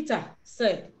Simon Peter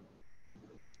said,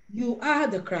 you are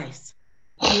the Christ.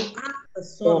 You are the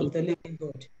Son of the living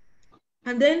God.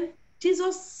 And then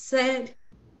Jesus said,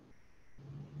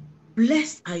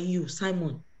 blessed are you,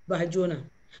 Simon Bar-Jonah,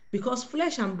 because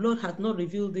flesh and blood hath not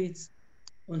revealed it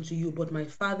unto you, but my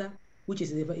Father, which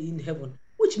is in heaven.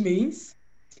 Which means,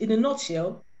 in a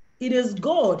nutshell, it is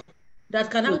God that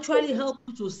can actually help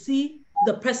you to see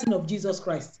the person of Jesus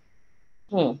Christ.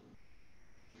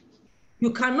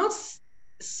 You cannot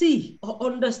see or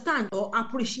understand or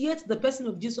appreciate the person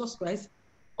of Jesus Christ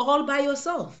all by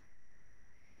yourself,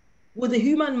 with the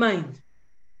human mind,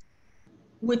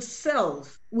 with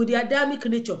self, with the Adamic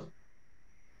nature.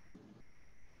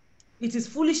 It is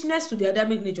foolishness to the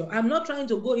Adamic nature. I'm not trying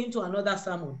to go into another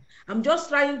sermon. I'm just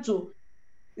trying to,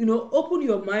 open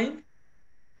your mind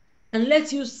and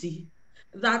let you see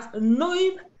that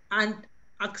knowing and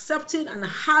accepting and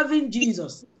having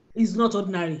Jesus is not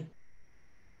ordinary.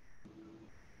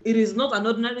 It is not an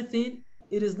ordinary thing.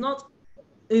 It is not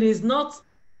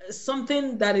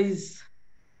something that is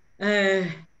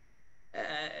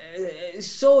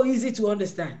so easy to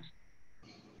understand.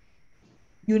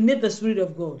 You need the Spirit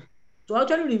of God to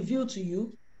actually reveal to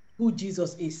you who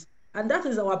Jesus is. And that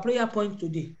is our prayer point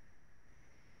today.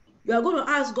 You are going to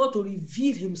ask God to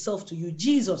reveal himself to you.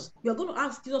 Jesus, you are going to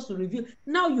ask Jesus to reveal.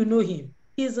 Now you know him.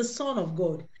 He is the Son of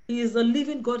God. He is the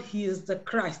living God. He is the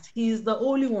Christ. He is the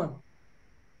Holy One.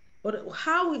 But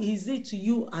how is it to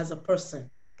you as a person,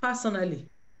 personally?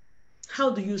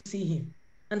 How do you see him?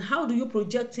 And how do you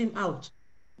project him out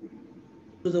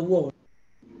to the world?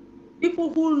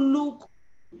 People who look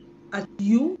at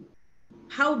you,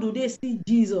 how do they see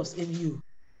Jesus in you?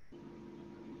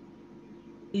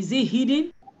 Is he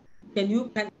hidden?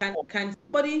 Can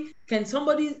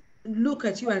somebody look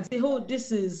at you and say, oh,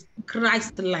 this is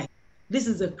Christ-like. This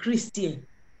is a Christian.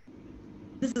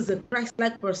 This is a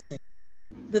Christ-like person.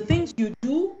 The things you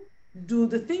do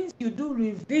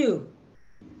reveal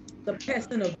the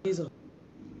person of Jesus.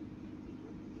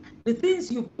 The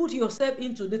things you put yourself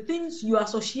into, the things you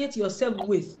associate yourself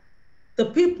with, the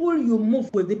people you move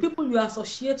with, the people you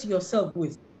associate yourself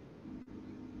with.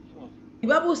 The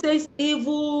Bible says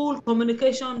evil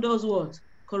communication does what?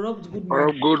 Corrupt good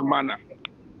manner. Good manner.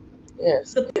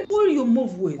 Yes. The people you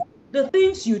move with, the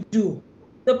things you do,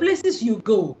 the places you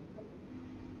go,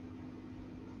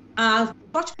 are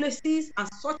such places, are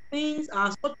such things,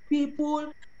 are such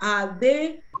people, are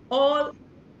they all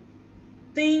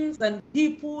things and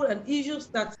people and issues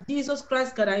that Jesus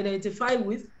Christ can identify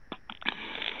with?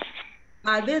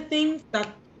 Are they things that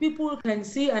people can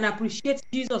see and appreciate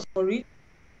Jesus for it?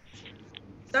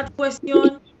 That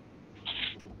question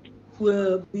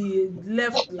will be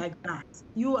left like that.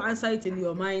 You answer it in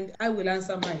your mind, I will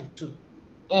answer mine too.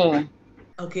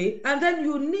 Okay, and then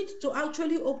you need to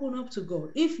actually open up to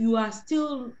God. If you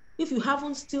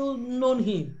haven't still known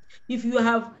him, if you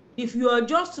are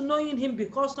just knowing him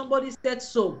because somebody said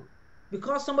so,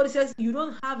 because somebody says you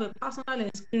don't have a personal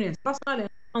experience, personal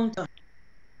encounter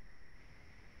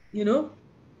You know?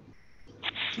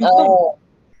 Oh,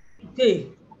 Okay.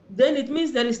 Then it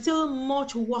means there is still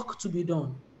much work to be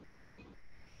done.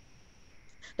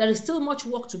 There is still much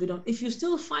work to be done. If you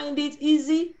still find it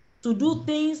easy to do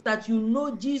things that you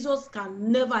know Jesus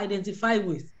can never identify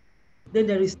with, then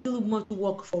there is still much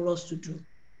work for us to do.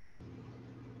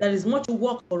 There is much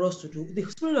work for us to do. The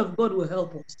Spirit of God will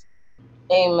help us.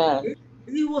 amen.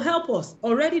 He will help us.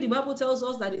 Already the Bible tells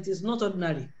us that it is not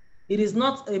ordinary. It is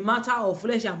not a matter of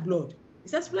flesh and blood. It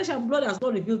says flesh and blood has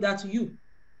not revealed that to you.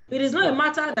 It is not a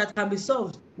matter that can be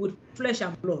solved with flesh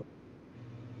and blood.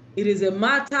 It is a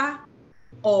matter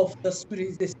of the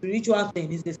spirit, the spiritual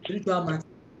thing, is the spiritual matter.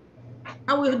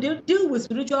 And we deal with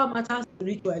spiritual matters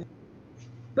spiritually.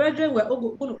 Brethren, we're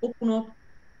all going to open up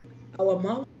our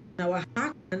mouth and our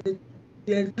heart and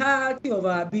the entirety of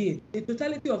our being, the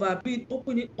totality of our being,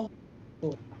 open it up to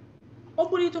God.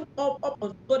 Open it up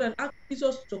unto God and ask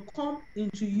Jesus to come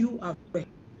into you and pray.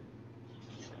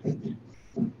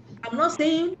 I'm not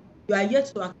saying you are yet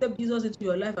to accept Jesus into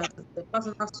your life as the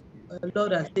personal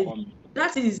Lord and Savior.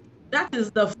 That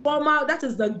is the formal, that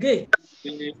is the gate.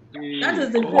 That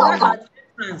is the gate. That's the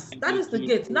entrance. That is the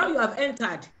gate. Now you have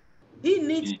entered. He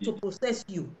needs to possess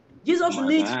you. Jesus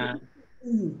needs to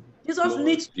you. Jesus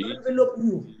needs to envelop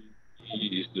you.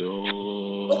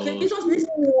 Okay, Jesus needs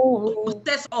to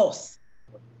possess us,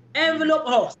 envelope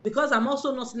us, because I'm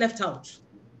also not left out.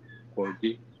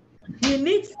 He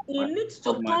needs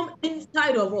to come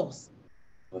inside of us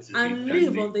and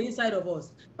live on the inside of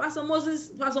us. Pastor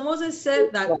Moses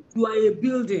said that you are a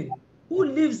building. Who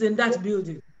lives in that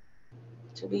building?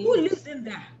 Who lives in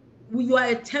there? You are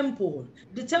a temple.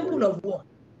 The temple of what?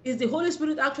 Is the Holy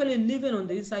Spirit actually living on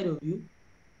the inside of you?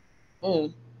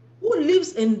 Who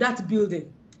lives in that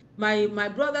building? My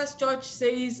brother's church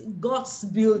says God's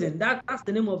building. That's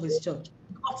the name of his church.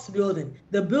 God's building.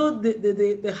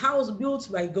 The house built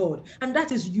by God. And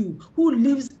that is you. Who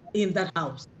lives in that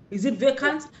house? Is it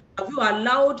vacant? Have you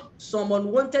allowed some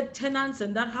unwanted tenants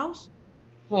in that house?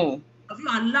 Have you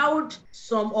allowed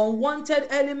some unwanted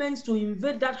elements to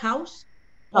invade that house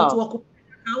or to occupy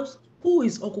that house? Who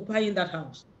is occupying that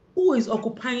house? Who is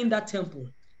occupying that temple?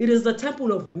 It is the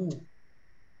temple of who?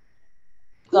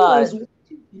 Who is working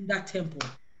in that temple?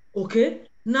 Okay,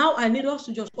 now I need us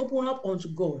to just open up unto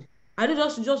God. I need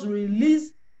us to just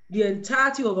release the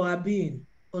entirety of our being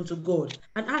unto God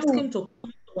and ask Him to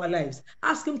come into our lives.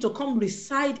 Ask Him to come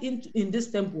reside in this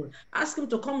temple. Ask Him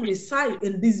to come reside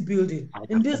in this building.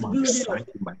 In this building.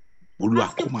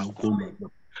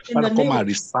 Father, come and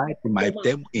reside in my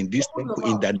temple, in this temple,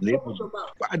 in the name of Jesus.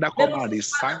 Father, come and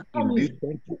reside in this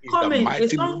temple, in the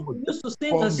mighty name of Jesus.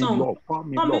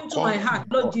 Come into my heart,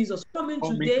 Lord Jesus. Come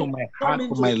into my heart,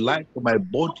 to my life, to my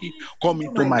body. Come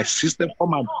into my system.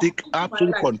 Come and take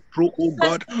absolute control, oh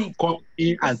God. Come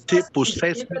in and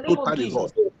possess me totally,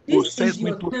 Lord. Possess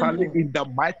me totally in the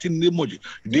mighty name of Jesus.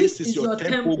 This is your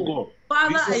temple, God.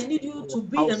 Father, I need you to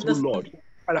be in this Lord.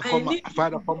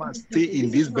 Father, come and stay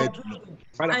in this bedroom.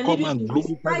 Father, come and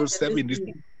glorify yourself in this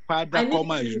temple. Father,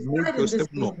 come and make yourself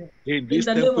known in this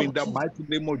temple in the mighty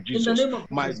name of Jesus.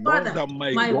 My Lord and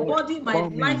my God,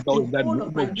 come in the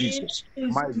name of Jesus.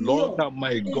 My Lord and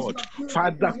my God,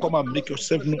 Father, come and make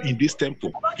yourself known in this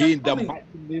temple in the mighty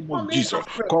name of Jesus.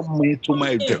 Come into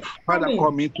my temple. Father,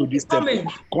 come into this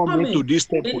temple. Come into this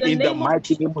temple in the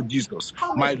mighty name of Jesus.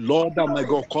 My Lord and my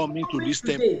God, come into this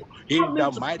temple in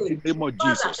the mighty name of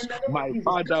Jesus. My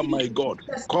Father, my God,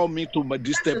 come into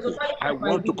this temple. I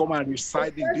want to come and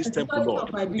reside in this temple,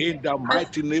 Lord, in the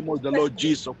mighty name of the Lord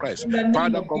Jesus Christ.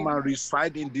 Father, come and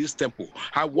reside in this temple.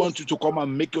 I want you to come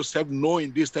and make yourself known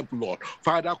in this temple, Lord.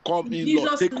 Father, come in,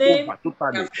 Lord. Take over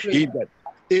totally.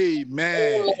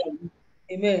 Amen.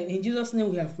 Amen. In Jesus'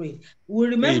 name we have prayed. We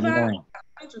remember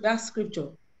to that scripture.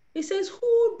 It says,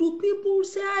 who do people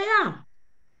say I am?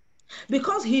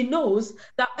 Because he knows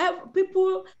that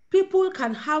people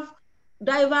can have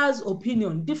diverse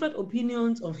opinions, different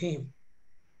opinions of him.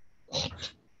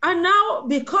 And now,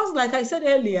 because like I said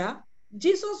earlier,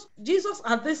 Jesus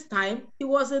at this time, he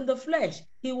was in the flesh.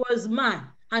 He was man,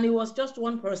 and he was just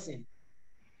one person.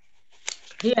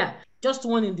 Here, just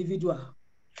one individual.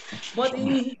 But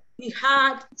he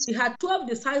had 12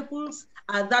 disciples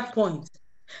at that point.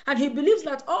 And he believes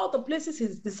that all the places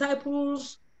his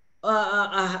disciples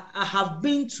have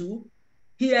been to,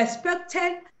 he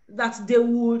expected that they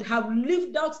would have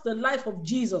lived out the life of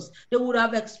Jesus. They would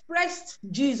have expressed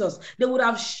Jesus. They would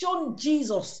have shown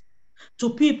Jesus to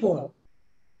people.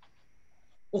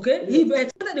 Okay? He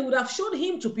expected they would have shown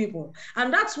him to people.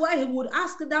 And that's why he would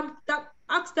ask them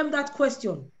that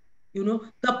question. You know,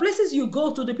 the places you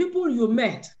go to, the people you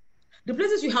met, the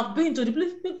places you have been to,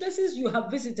 the places you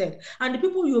have visited, and the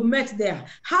people you met there,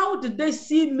 how did they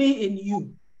see me in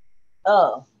you?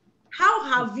 Oh. How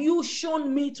have you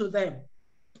shown me to them?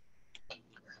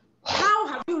 How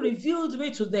have you revealed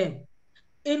me to them?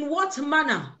 In what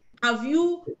manner have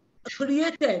you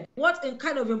created? What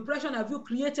kind of impression have you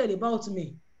created about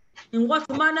me? In what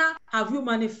manner have you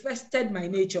manifested my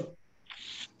nature?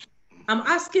 I'm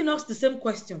asking us the same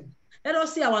question. Let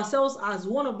us see ourselves as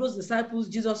one of those disciples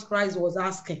Jesus Christ was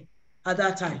asking at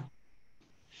that time.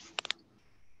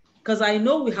 Because I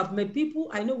know we have met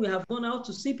people. I know we have gone out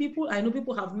to see people. I know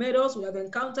people have met us. We have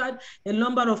encountered a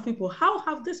number of people. How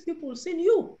have these people seen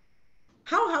you?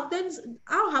 How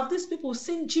have these people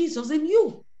seen Jesus in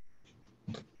you?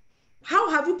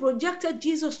 How have you projected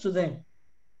Jesus to them?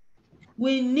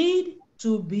 We need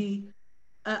to be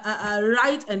a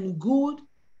right and good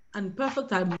and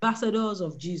perfect ambassadors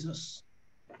of Jesus.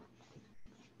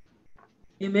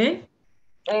 Amen?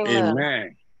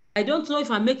 Amen. I don't know if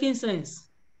I'm making sense.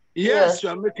 Yes, you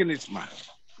are making it smart.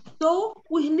 So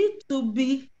we need to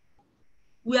be,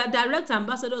 we are direct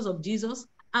ambassadors of Jesus,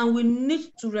 and we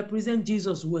need to represent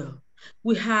Jesus well.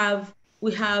 We have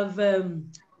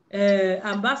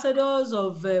ambassadors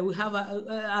of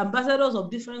ambassadors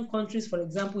of different countries. For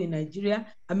example, in Nigeria,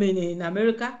 in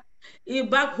America.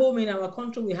 Back home in our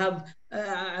country, we have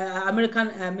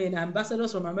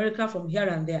ambassadors from America from here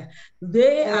and there.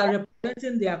 They are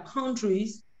representing their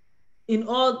countries in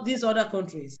all these other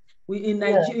countries. In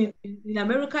Nigeria, in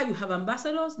America, you have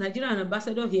ambassadors. Nigerian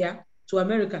ambassador here to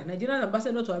America. Nigerian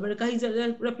ambassador to America. He's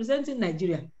representing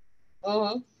Nigeria.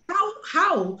 How?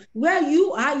 Where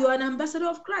you are an ambassador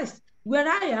of Christ. Where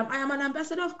I am an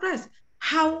ambassador of Christ.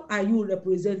 How are you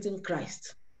representing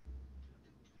Christ?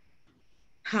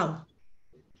 How?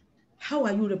 How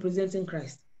are you representing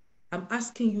Christ? I'm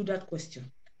asking you that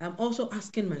question. I'm also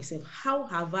asking myself, how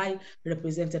have I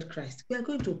represented Christ? We are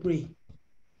going to pray.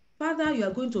 Father, you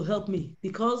are going to help me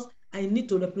because I need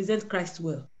to represent Christ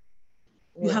well.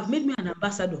 You have made me an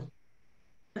ambassador.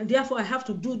 And therefore, I have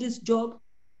to do this job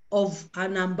of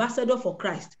an ambassador for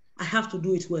Christ. I have to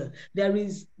do it well. There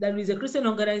is a Christian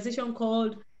organization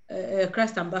called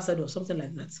Christ Ambassador, something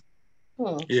like that.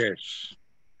 Yes.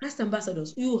 Christ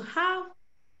Ambassadors. You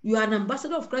are an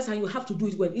ambassador of Christ and you have to do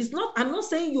it well. I'm not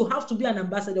saying you have to be an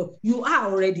ambassador. You are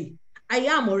already. I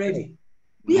am already.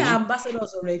 We are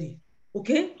ambassadors already.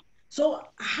 Okay? So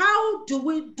how do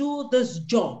we do this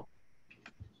job?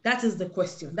 That is the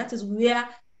question. That is where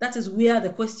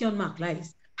the question mark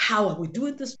lies. How are we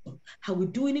doing this job? Are we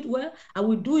doing it well? Are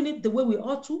we doing it the way we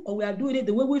ought to, or we are doing it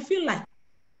the way we feel like?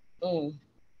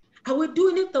 Are we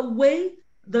doing it the way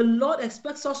the Lord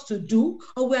expects us to do,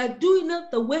 or we are doing it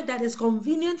the way that is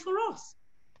convenient for us?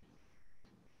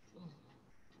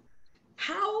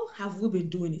 How have we been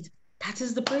doing it? That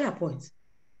is the prayer point.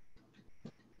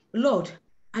 Lord,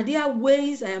 are there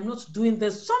ways I am not doing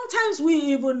this? Sometimes we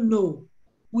even know.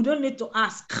 We don't need to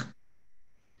ask.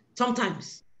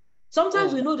 Sometimes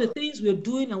we know the things we're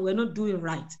doing and we're not doing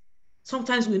right.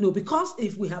 Sometimes we know, because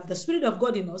if we have the Spirit of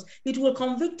God in us, it will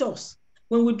convict us.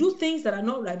 When we do things that are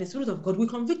not right, the Spirit of God will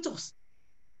convict us.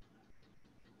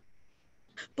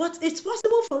 But it's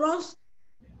possible for us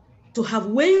to have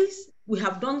ways we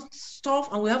have done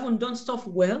stuff and we haven't done stuff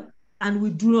well, and we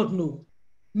do not know.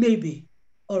 Maybe.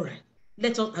 All right.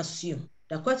 Let us assume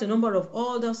that quite a number of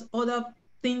all those other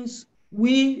things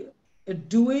we are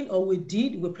doing or we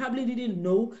did, we probably didn't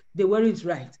know they weren't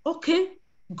right. Okay.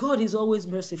 God is always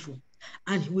merciful.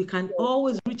 And we can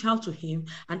always reach out to him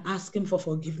and ask him for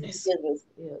forgiveness.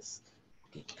 Yes.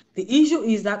 Okay. The issue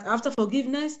is that after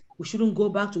forgiveness, we shouldn't go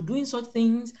back to doing such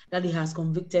things that he has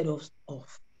convicted us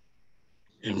of.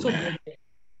 Amen. So,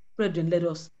 brethren, let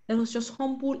us just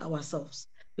humble ourselves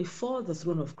before the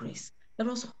throne of grace. Let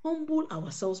us humble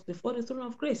ourselves before the throne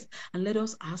of grace and let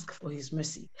us ask for his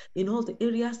mercy in all the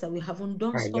areas that we haven't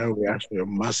done stuff. Father, we ask for your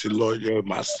mercy, Lord, your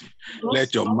mercy.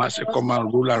 Let your mercy come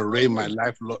and rule and reign my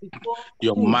life, Lord.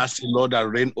 Your mercy, Lord, that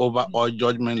reign over all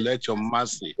judgment. Let your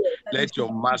mercy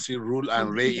rule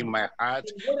and reign in my heart,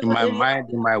 in my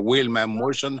mind, in my will, my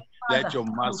emotion. Let your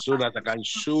mercy so that I can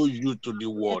show you to the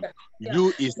world.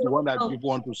 You is the one that people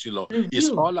want to see, Lord. It's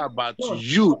all about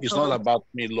you. It's not about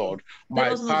me, Lord.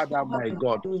 My Father, my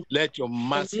God, let your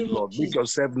mercy, Lord, make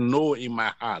yourself known in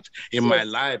my heart, in my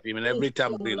life, in every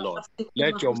time, Lord.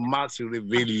 Let your mercy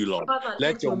reveal you, Lord.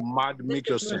 Let your mercy make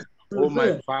yourself. Oh,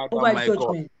 my prevail Father, over my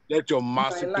God. judgment Let your in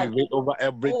mercy my life. prevail over Oh,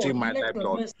 everything in my let life, your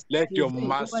Lord. mercy Let your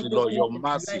prevail over mercy, Lord, your judgment in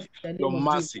my mercy, life in the your name of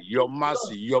Jesus. mercy, your Lord,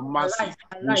 mercy, your mercy. arise,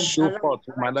 You arise, show arise, forth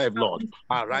in my arise. life, Have Lord. mercy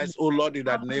upon me. Arise, oh Lord, in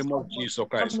the Have mercy name of upon me. Jesus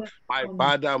Have Christ. mercy My upon me.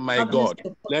 Father, my Have mercy God.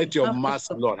 upon me. Let your Have mercy mercy,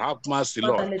 upon Lord. me. Have mercy, Father,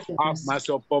 Lord. let your Have mercy.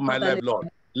 mercy upon my Father, life, let your Lord.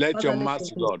 mercy. Let your Father, let your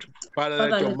mercy, mercy. Lord. Father, let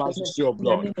Father, your let your mercy mercy show up, in the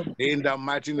Lord. name of In Jesus. the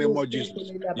mighty name Oh, of thank Jesus.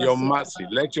 you, Lord, Your Abba, mercy,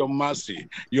 let your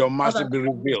mercy be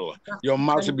revealed. Your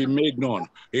mercy be made known.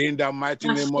 In the mighty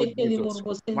name of Jesus.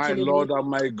 My Lord and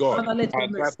my God. Father, let I your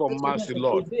cry mercy, for let your mercy, mercy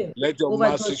Lord. prevail Let your over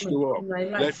mercy judgment show up. in my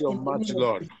Let life your in the mercy, name of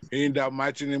Lord. Jesus. In the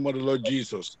mighty name of the Lord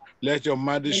Jesus. Let your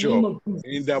mercy In the show name up. of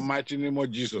In the Jesus. mighty name of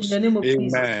In Jesus. the name of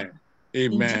Jesus. Amen. In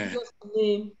Amen. Jesus'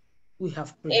 name, we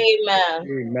have prayed. Amen.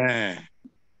 Amen.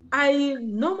 I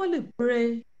normally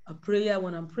pray a prayer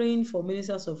when I'm praying for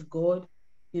ministers of God,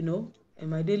 in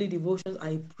my daily devotions,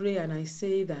 I pray and I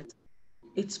say that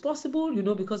it's possible,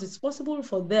 because it's possible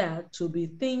for there to be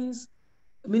things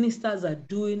ministers are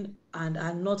doing and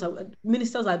are not,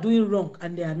 ministers are doing wrong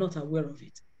and they are not aware of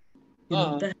it.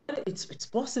 That it's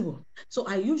possible. So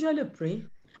I usually pray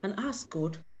and ask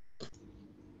God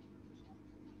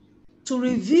to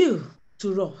reveal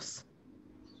to us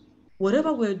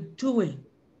whatever we're doing,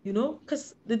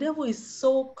 because the devil is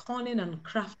so cunning and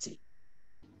crafty.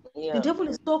 Yeah. The devil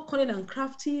is so cunning and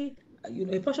crafty.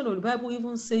 A portion of the Bible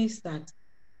even says that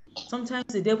sometimes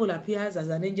the devil appears as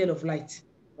an angel of light.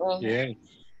 Yeah.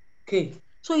 Okay.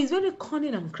 So he's very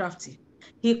cunning and crafty.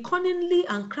 He cunningly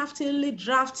and craftily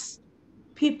drafts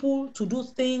people to do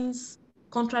things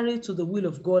contrary to the will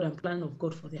of God and plan of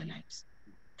God for their lives.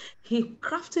 He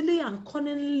craftily and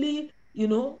cunningly,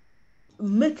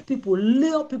 make people,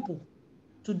 lure people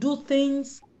to do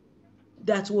things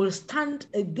that will stand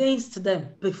against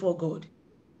them before God.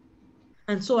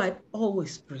 And so I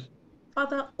always pray,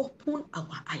 Father, open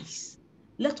our eyes.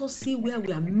 Let us see where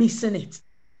we are missing it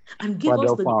and give Father,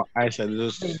 us open the our eyes and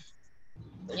just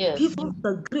Yes. give us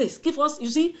the grace. Give us, you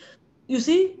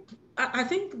see, I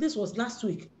think this was last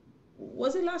week.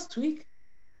 Was it last week?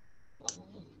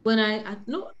 When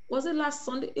no, was it last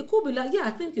Sunday? It could be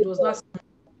I think it was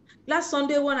last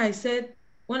Sunday when I said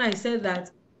that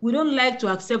we don't like to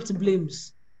accept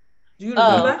blames. Do you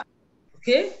remember?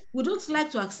 Okay, we don't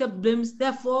like to accept blames,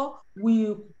 therefore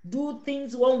we do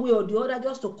things one way or the other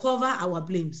just to cover our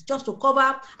blames, just to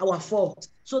cover our fault,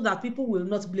 so that people will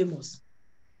not blame us.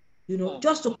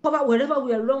 Just to cover wherever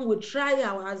we are wrong, we try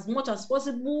as much as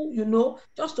possible,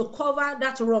 just to cover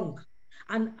that wrong.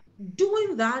 And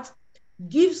doing that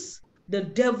gives the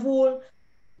devil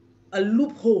a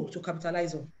loophole to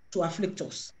capitalize on, to afflict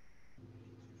us.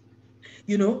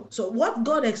 So what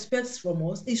God expects from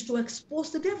us is to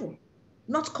expose the devil,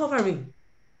 not covering.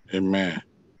 Amen.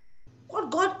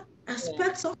 What God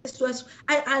expects us is to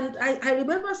I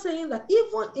remember saying that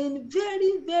even in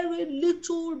very, very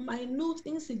little, minute,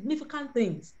 insignificant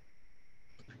things,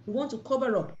 we want to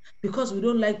cover up because we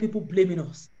don't like people blaming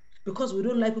us, because we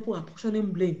don't like people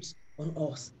apportioning blames on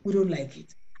us. We don't like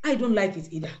it. I don't like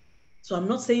it either. So I'm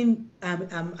not saying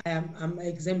I'm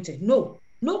exempted. No,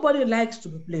 nobody likes to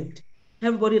be blamed.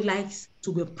 Everybody likes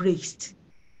to be praised.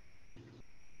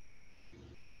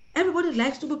 Everybody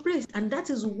likes to be praised, and that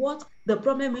is what the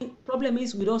problem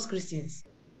is with us Christians.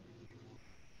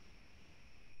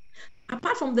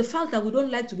 Apart from the fact that we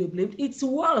don't like to be blamed, it's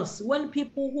worse when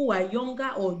people who are younger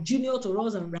or junior to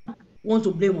us and rank want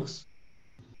to blame us.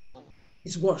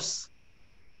 It's worse.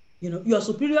 Your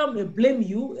superior may blame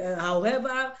you,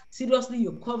 however seriously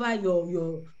you cover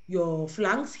your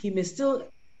flanks, he may still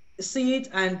see it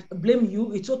and blame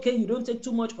you. It's okay, you don't take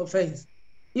too much offense,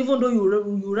 even though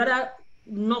you rather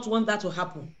not want that to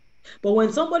happen. But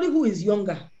when somebody who is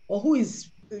younger or who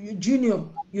is junior,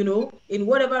 in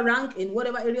whatever rank, in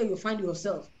whatever area you find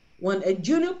yourself, when a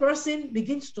junior person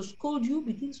begins to scold you,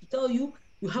 begins to tell you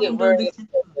you haven't done this,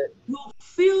 you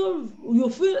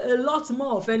feel a lot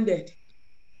more offended.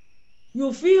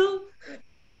 You feel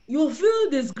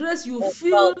disgraced, you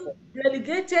feel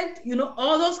relegated,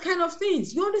 all those kind of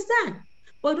things. You understand?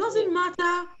 But it doesn't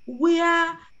matter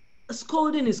where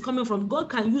scolding is coming from. God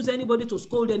can use anybody to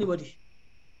scold anybody.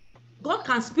 God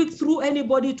can speak through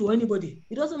anybody to anybody.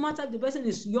 It doesn't matter if the person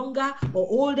is younger or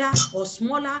older or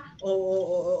smaller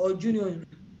or junior.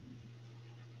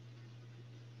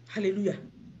 Hallelujah.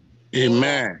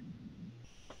 Amen.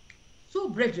 So,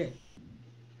 brethren,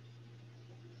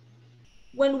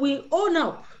 when we own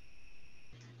up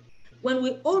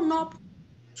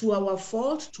to our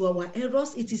fault, to our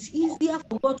errors, it is easier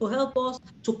for God to help us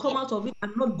to come out of it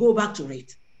and not go back to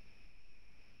it.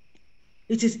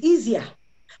 It is easier.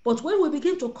 But when we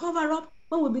begin to cover up,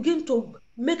 when we begin to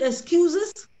make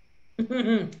excuses,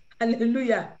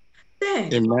 hallelujah,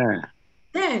 Amen.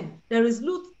 Then there is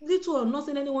little or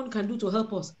nothing anyone can do to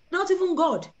help us. Not even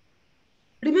God.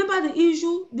 Remember the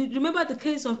issue, remember the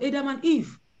case of Adam and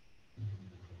Eve.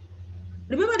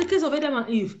 Remember the case of Adam and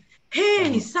Eve.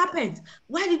 Hey, serpent,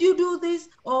 why did you do this?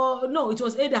 Or no, it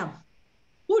was Adam.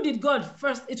 Who did God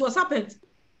first? It was serpent.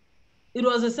 It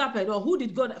was a serpent. Or who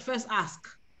did God first ask?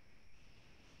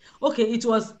 Okay, it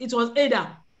was Adam.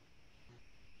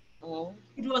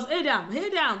 It was Adam.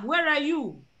 Adam, where are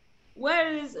you?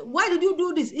 Why did you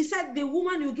do this? He said, the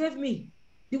woman you gave me.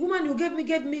 The woman you gave me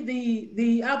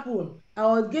the apple.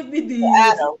 Or gave me the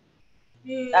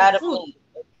fruit.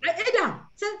 Adam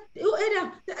said,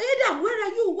 Adam, where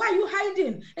are you? Why are you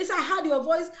hiding? He said, I heard your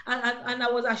voice and I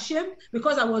was ashamed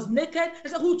because I was naked. I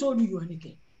said, who told you you were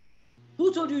naked?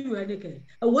 Who told you you were naked?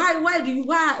 Why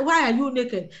are you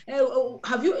naked?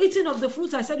 Have you eaten of the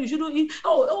fruits I said you shouldn't eat?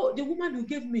 Oh, the woman you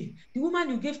gave me, the woman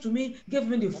you gave to me, gave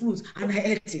me the fruits and I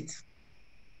ate it.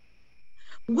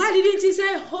 Why didn't he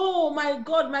say, oh my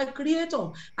God, my creator,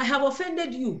 I have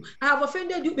offended you. I have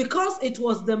offended you because it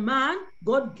was the man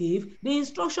God gave the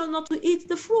instruction not to eat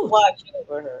the fruit. Watch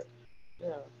over her.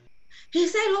 Yeah. He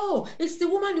said, oh, it's the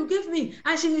woman you gave me.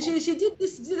 And she did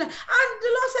this, did that. And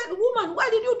the Lord said, woman, why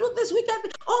did you do this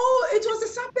wicked? Oh, it was the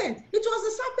serpent. It was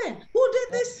the serpent. Who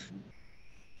did this?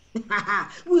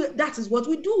 That is what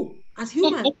we do as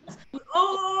humans. We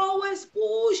always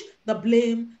push the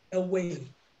blame away.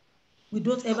 We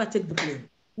don't ever take the blame.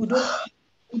 We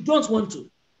don't want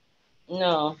to.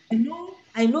 No.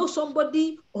 I know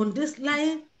somebody on this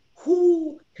line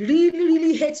who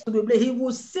really hates to be blamed. He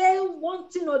will say one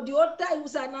thing or the other. He will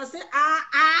say, and I say,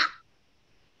 I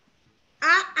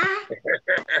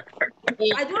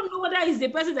don't know whether it's the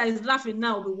person that is laughing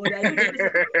now, but what I do.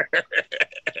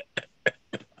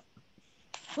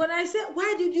 When I say,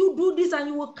 why did you do this? And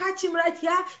you will catch him right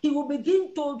here. He will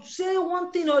begin to say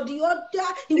one thing or the other.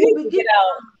 He will begin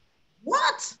to,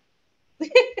 what?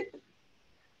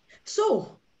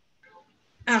 So,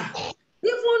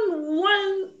 even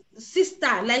one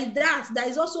sister like that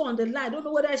is also on the line. I don't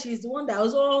know whether she's the one that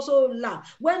was also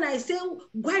laugh. When I say,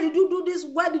 why did you do this?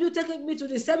 Why did you take me to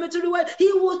the cemetery? Well,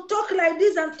 he will talk like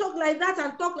this and talk like that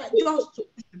and talk like just to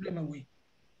push the blame away.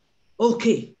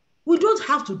 Okay. We don't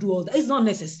have to do all that. It's not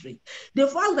necessary. The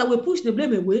fact that we push the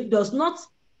blame away does not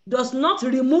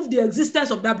remove the existence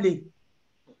of that blame.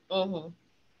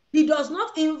 It does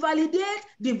not invalidate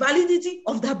the validity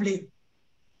of that blame.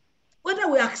 Whether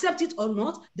we accept it or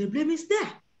not, the blame is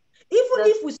there. Even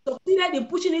if we succeeded in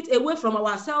pushing it away from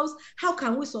ourselves, how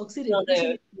can we succeed in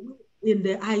pushing it away in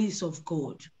the eyes of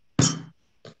God?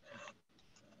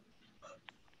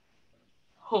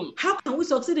 How can we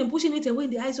succeed in pushing it away in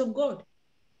the eyes of God?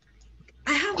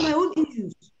 I have my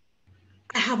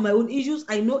own issues.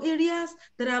 I know areas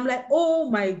that I'm like,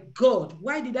 oh my God,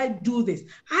 why did I do this?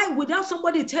 Without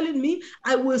somebody telling me,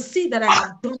 I will see that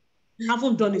I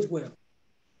haven't done it well.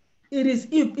 It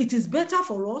is better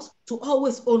for us to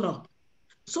always own up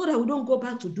so that we don't go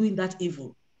back to doing that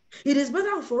evil. It is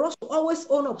better for us to always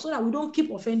own up so that we don't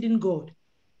keep offending God.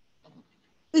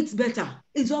 It's better.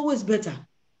 It's always better.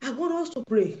 I want us to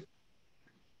pray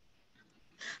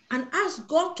and ask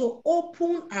God to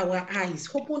open our eyes,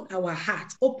 open our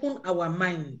heart, open our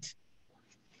mind.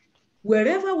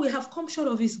 Wherever we have come short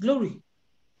of his glory,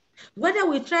 whether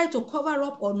we try to cover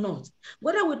up or not,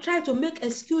 whether we try to make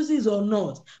excuses or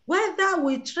not, whether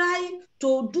we try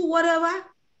to do whatever,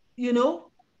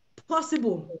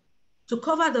 possible to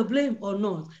cover the blame or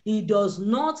not, it does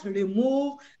not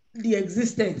remove the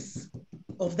existence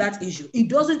of that issue. It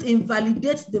doesn't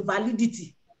invalidate the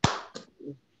validity.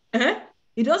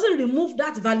 It doesn't remove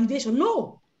that validation.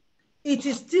 No, it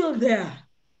is still there.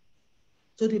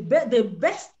 So the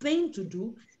best thing to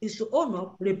do is to own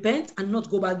up, repent, and not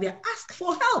go back there. Ask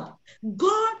for help.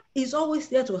 God is always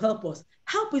there to help us.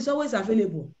 Help is always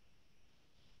available.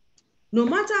 No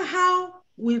matter how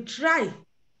we try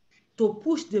to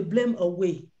push the blame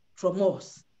away from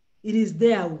us, it is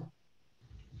there.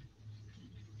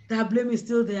 That blame is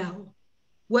still there.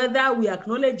 Whether we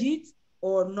acknowledge it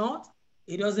or not,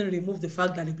 it doesn't remove the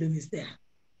fact that the blame is there.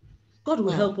 God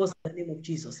will help us in the name of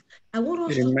Jesus. I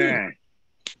want us to think.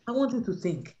 I want you to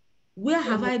think. Where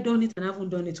have I done it and haven't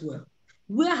done it well?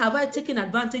 Where have I taken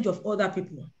advantage of other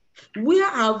people? Where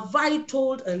have I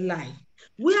told a lie?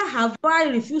 Where have I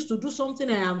refused to do something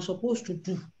I am supposed to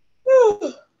do?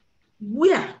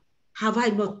 Where have I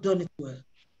not done it well?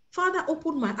 Father,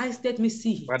 open my eyes, let me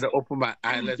see. Father, open my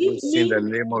eyes, let me see in the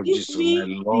name of Jesus, my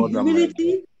Lord. The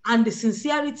humility and the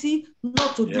sincerity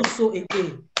not to do so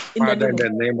again. In the Father, in name the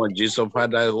of name of Jesus,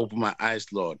 Father, open my eyes,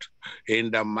 Lord.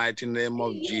 In the mighty name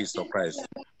of Jesus Christ.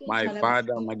 My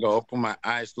Father, my God, open my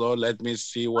eyes, Lord. Let me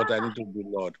see what I need to do,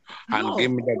 Lord. And Lord,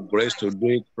 give me the grace to do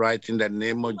it right in the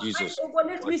name of Jesus. oh God,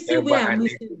 let me see Whatever where I I'm need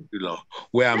to missing. do, Lord.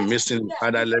 Where I'm Let me missing, see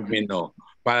Father, where I'm let me missing. know.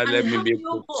 Father, And let me help be me, able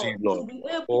oh to see, God, to Lord. be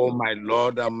Oh, able, my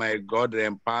Lord and my God, the in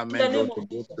the empowerment, name Lord, of to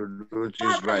do Jesus. to do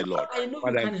this Father, right, Lord, Lord. I know you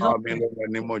Father, can empower help me, me. Lord,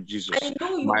 in the name of Jesus. I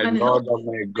know you My can Lord help and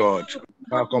me. my I know God. you can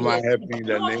How help come me. I help me in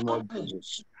the Lord, name of help me.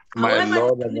 Jesus? My However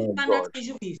Lord that and my finance God.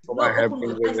 issue is, Come Lord, and help open me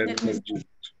my in the eyes, name let me of see. Jesus.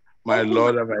 My Open my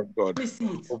Lord and my eyes, God. let me see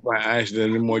it. Open my eyes in the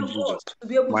name Help me, of oh God, Jesus. to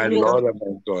be able My to make Lord that. and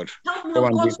my God. Help me, Come oh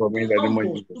and do God, it for to me be in the name of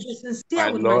humble, to be Jesus. sincere My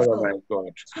with Lord and myself, my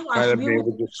God. so as Father, to let be me able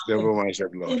able to to serve deliver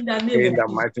myself, Lord. in the name In of the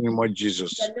Jesus. mighty name of In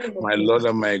Jesus. the name of My Lord Jesus.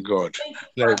 and my God. Thank you,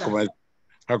 Let Father.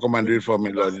 come and do In it for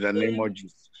me, Lord, Jesus' in the name of name,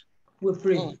 Jesus. we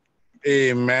pray.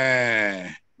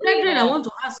 Amen. Brethren, I want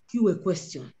to ask you a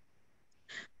question.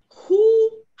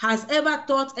 Who has ever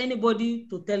taught anybody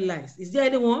to tell lies? Is there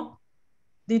anyone?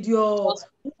 Did your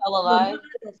mother,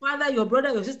 your father, your brother,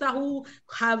 your sister, who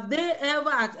have they ever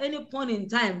at any point in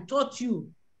time taught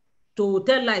you to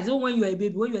tell lies? Even when you were a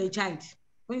baby, when you were a child,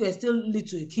 when you were still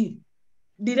little, a kid.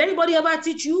 Did anybody ever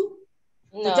teach you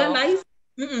to tell lies?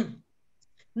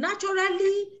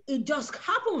 Naturally, it just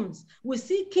happens. We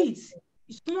see kids,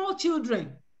 small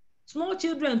children,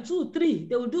 2, 3,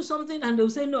 they will do something and they will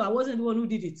say, no, I wasn't the one who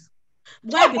did it.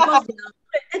 Why? Because they are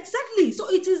afraid. Exactly. So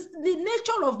it is the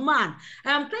nature of man.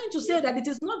 I am trying to say that it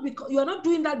is not because you are not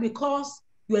doing that because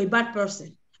you are a bad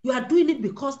person. You are doing it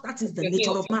because that is the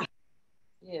nature of man.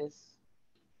 Yes.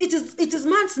 It is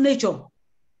man's nature.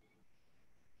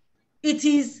 It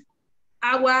is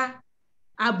our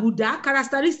Abuddha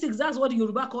characteristics. That's what the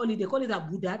Yoruba call it. They call it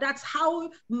Abuddha. That's how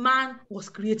man was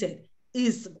created.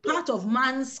 Is part of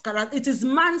man's character. It is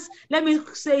man's, let me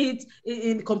say it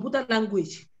in computer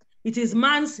language. It is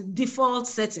man's default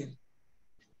setting.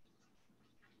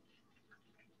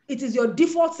 It is your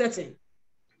default setting.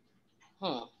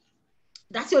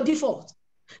 That's your default.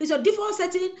 It's your default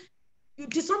setting. You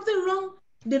did something wrong.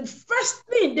 The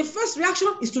first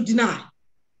reaction is to deny.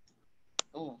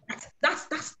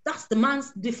 That's the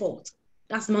man's default.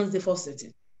 That's man's default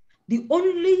setting. The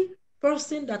only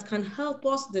person that can help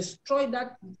us destroy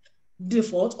that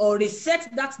default or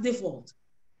reset that default,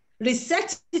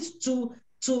 reset it to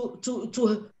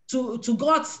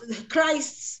God's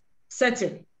Christ's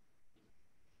setting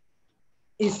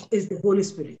is the Holy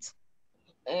Spirit.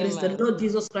 Amen. It is the Lord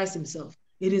Jesus Christ himself.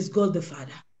 It is God the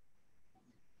Father.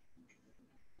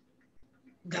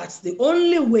 That's the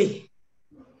only way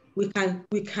we can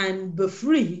be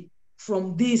free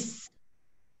from this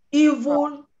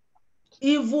evil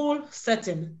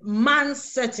setting, man's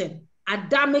setting,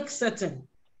 Adamic setting.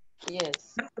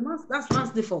 Yes. That's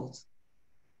man's default.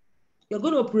 You're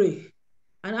going to pray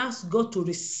and ask God to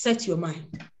reset your mind.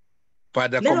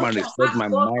 Father, come and reset my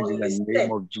mind in the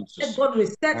name of Jesus. Let God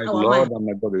reset my our Lord mind. And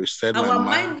my God, reset my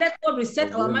mind. Let God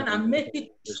reset our mind and make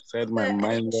it reset my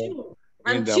mind, Lord.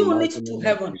 And tune it to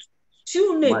heaven.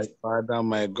 Tune it. My Father,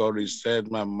 my God, reset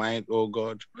my mind, oh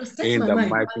God. Reset in my the mind.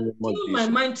 mighty name of Tune Jesus. my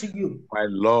mind to you. My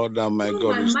Lord and my Tune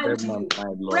God, my mind to reset my you.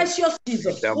 mind, Lord. Precious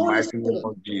Jesus, In the Holy mighty name Spirit,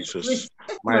 of Jesus. reset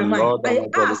My my mind. Lord and my I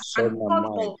God, ask reset and my call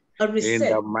mind. for a reset. In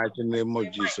the mighty name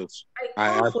of Jesus. I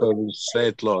call ask for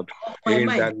reset, Lord. my In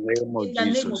mind. the name of In the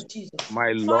name Jesus. of Jesus.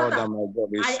 My Lord Father, and my God,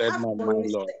 I reset ask my for mind,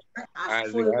 reset. Lord. I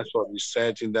ask for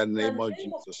reset in the name of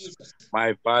Jesus.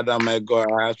 My Father, my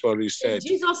God, I ask for reset. In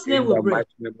Jesus' name in we the pray.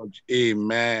 mighty name of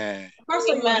Amen.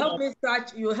 Pastor,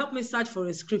 you help me search for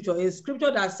a scripture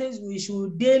that says we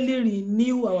should daily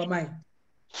renew our mind.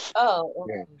 Oh,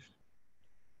 okay.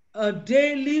 A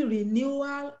daily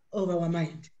renewal of our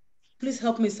mind. Please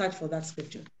help me search for that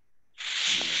scripture.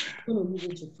 I'm going to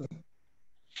use it to pray.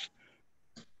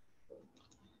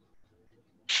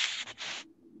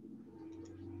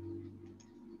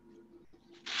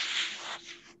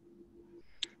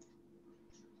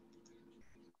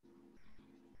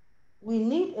 We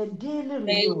need a daily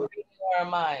renewal. Our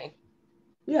mind.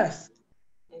 Yes.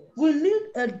 We need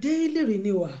a daily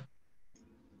renewal.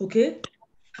 Okay?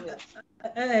 Yes.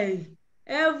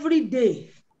 Every day,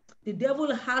 the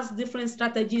devil has different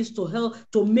strategies to help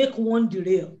to make one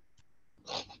derail.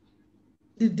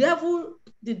 The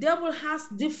devil has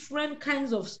different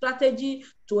kinds of strategy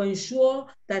to ensure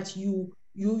that you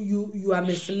are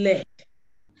misled.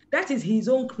 That is his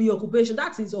own preoccupation.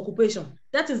 That's his occupation.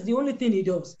 That is the only thing he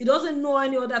does. He doesn't know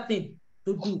any other thing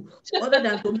to do other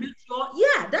than to make sure,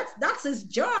 that's his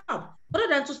job. Other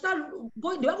than to start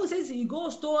going, the Bible says he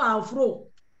goes to and fro.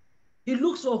 He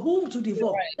looks for whom to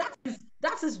devour. Right.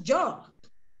 That's his job.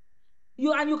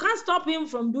 You can't stop him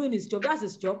from doing his job. That's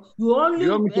his job. You only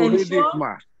You want me to read it, ensure,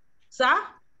 ma? sir?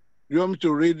 You want me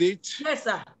to read it? Yes,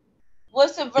 sir. What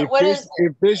is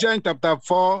it? Ephesians chapter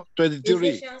 4:23.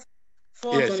 Ephesians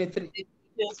 4:23.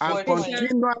 Yes. And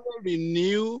continually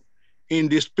renew in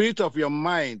the spirit of your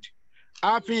mind,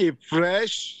 having a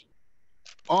fresh,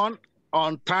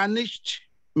 untarnished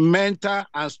mental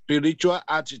and spiritual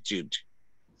attitude.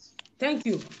 Thank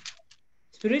you.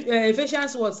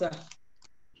 Ephesians what, sir?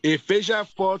 Ephesians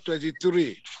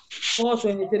 4:23.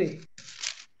 4:23.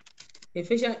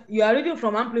 Ephesians, you are reading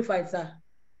from Amplified, sir?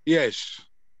 Yes.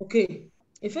 Okay.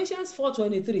 Ephesians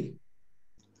 4:23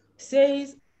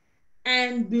 says,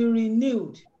 and be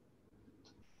renewed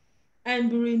in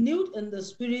the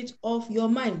spirit of your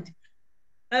mind.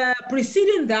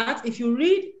 Preceding that, if you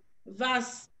read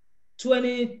verse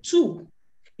 22,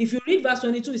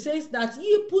 it says that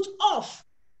ye put off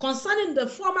concerning the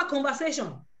former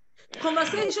conversation.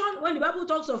 Conversation, when the Bible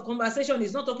talks of conversation,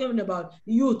 it's not talking about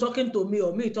you talking to me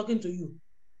or me talking to you.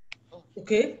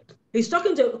 Okay? It's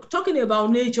talking about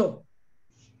nature.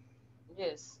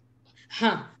 Yes.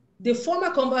 The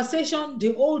former conversation,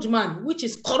 the old man, which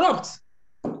is corrupt,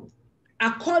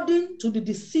 according to the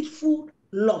deceitful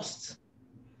lust,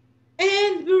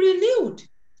 and be renewed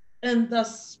in the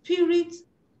spirit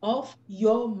of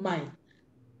your mind,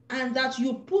 and that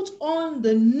you put on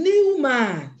the new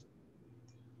man.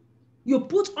 You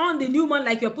put on the new man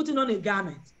like you're putting on a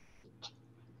garment.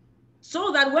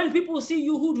 So that when people see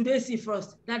you, who do they see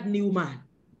first? That new man.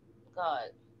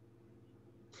 God.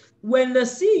 When they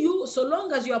see you, so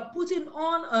long as you are putting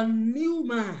on a new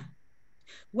man,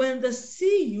 when they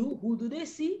see you, who do they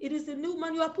see? It is the new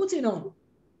man you are putting on.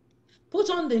 Put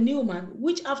on the new man,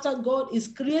 which after God is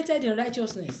created in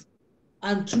righteousness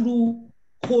and true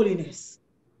holiness.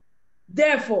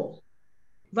 Therefore,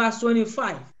 verse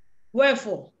 25,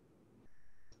 wherefore,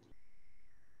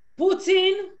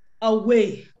 putting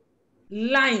away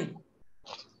lying,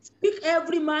 speak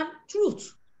every man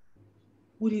truth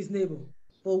with his neighbor,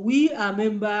 for we are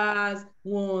members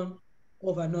one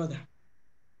of another.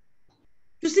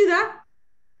 You see that?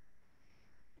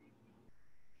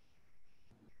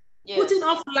 Yes. Putting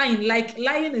off lying, like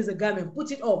lying is a garment,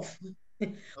 put it off.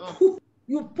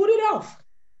 You put it off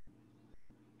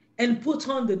and put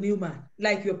on the new man,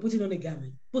 like you're putting on a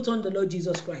garment. Put on the Lord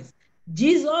Jesus Christ.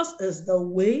 Jesus is the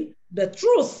way, the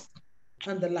truth,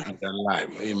 and the life.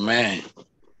 Amen.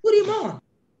 Put him on.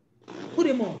 Put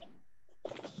him on.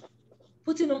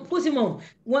 Put him on.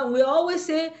 When we always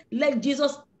say, let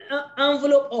Jesus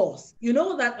envelope us. You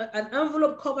know that an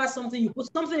envelope covers something. You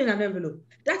put something in an envelope.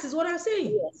 That is what I'm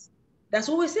saying. Yes. That's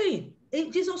what we're saying.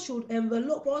 Jesus should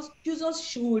envelope us.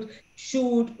 Jesus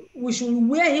we should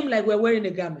wear him like we're wearing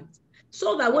a garment.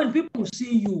 So that when people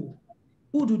see you,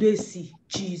 who do they see?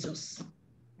 Jesus.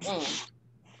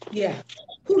 Yeah.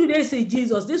 Who do they see?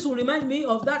 Jesus. This will remind me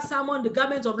of that sermon, the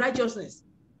garment of righteousness.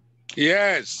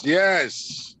 Yes,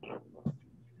 yes.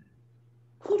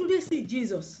 Who do they see?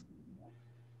 Jesus.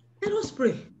 Let us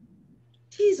pray.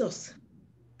 Jesus,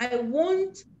 I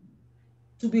want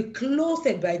to be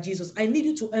clothed by Jesus. I need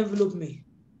you to envelope me.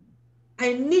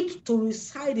 I need to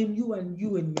reside in you and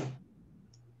you in me.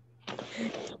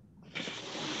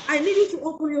 I need you to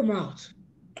open your mouth.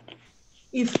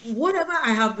 If whatever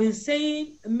I have been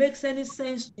saying makes any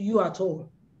sense to you at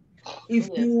all, if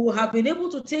you have been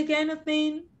able to take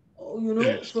anything,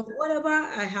 from whatever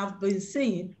I have been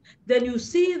saying, then you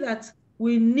see that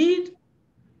we need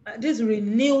this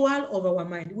renewal of our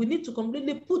mind. We need to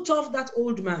completely put off that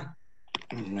old man.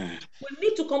 Amen. We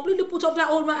need to completely put off that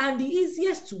old man, and the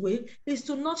easiest way is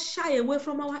to not shy away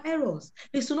from our errors.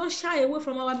 Is to not shy away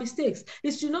from our mistakes.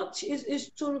 Is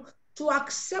to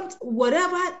accept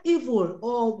whatever evil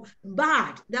or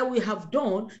bad that we have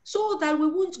done, so that we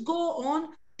won't go on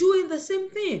doing the same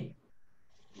thing.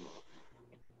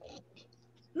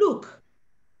 Look.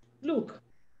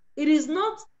 It is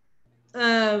not.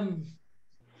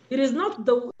 It is not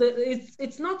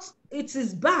it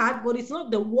is bad, but it's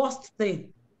not the worst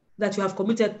thing that you have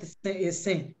committed a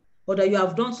sin or that you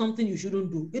have done something you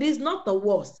shouldn't do. It is not the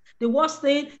worst. The worst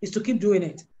thing is to keep doing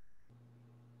it.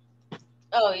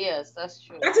 Oh, yes, that's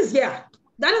true. That is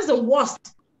the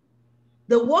worst.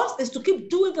 The worst is to keep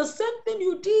doing the same thing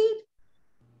you did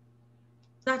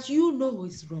that you know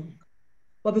is wrong.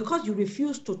 But because you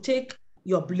refuse to take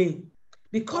your blame,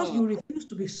 because you refuse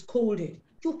to be scolded,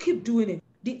 you keep doing it.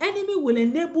 The enemy will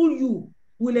enable you,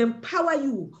 will empower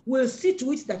you, will see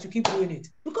to it that you keep doing it,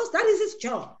 because that is his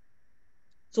job.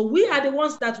 So we are the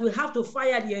ones that will have to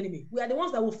fire the enemy. We are the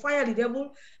ones that will fire the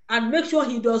devil and make sure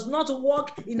he does not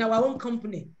work in our own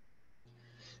company.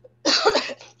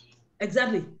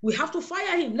 Exactly. We have to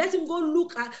fire him. Let him go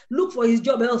look for his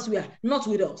job elsewhere, not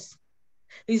with us.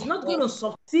 He's not going to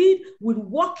succeed with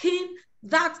working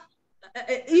that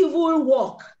evil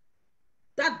work.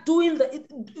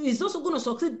 He's also going to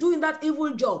succeed doing that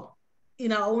evil job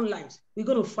in our own lives. We're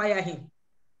going to fire him.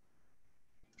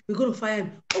 We're going to fire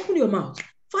him. Open your mouth.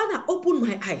 Father, open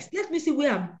my eyes. Let me see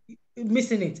where I'm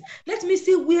missing it. Let me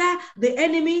see where the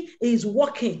enemy is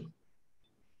working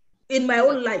in my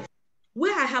own life,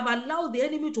 where I have allowed the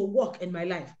enemy to work in my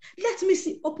life. Let me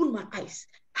see, open my eyes.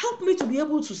 Help me to be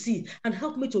able to see and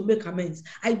help me to make amends.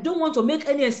 I don't want to make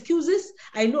any excuses.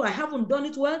 I know I haven't done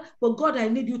it well, but God, I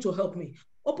need you to help me.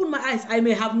 Open my eyes. I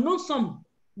may have known some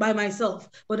by myself,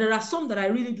 but there are some that I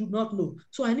really do not know.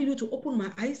 So I need you to open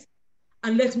my eyes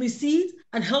and let me see it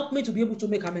and help me to be able to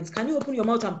make amends. Can you open your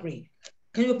mouth and pray?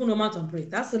 Can you open your mouth and pray?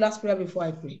 That's the last prayer before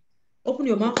I pray. Open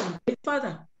your mouth and pray.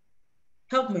 Father,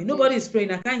 help me. Nobody is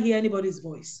praying. I can't hear anybody's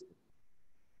voice.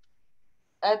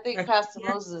 I think Pastor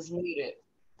Moses is muted.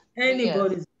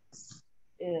 Anybody's voice.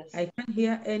 Yes. I can't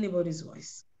hear anybody's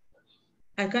voice.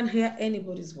 I can't hear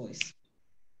anybody's voice.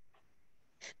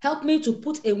 Help me to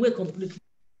put away completely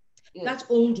that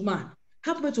old man.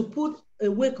 Help me to put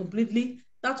away completely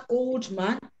that old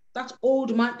man,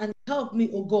 and help me,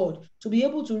 oh God, to be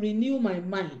able to renew my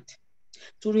mind,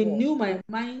 my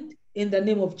mind in the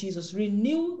name of Jesus.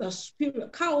 Renew the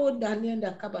spirit.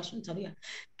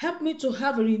 Help me to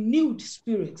have a renewed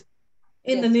spirit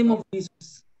in the name of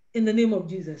Jesus. In the name of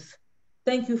Jesus.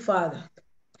 Thank you, Father.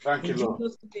 Thank you, Lord. In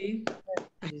Jesus' name,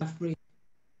 I have prayed.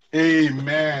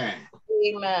 Amen.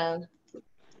 Amen.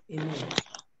 Amen.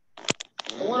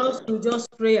 I want us to just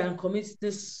pray and commit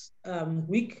this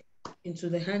week into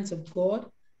the hands of God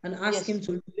and ask him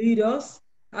to lead us.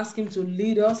 Ask him to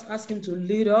lead us. Ask him to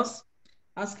lead us.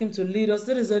 Ask him to lead us.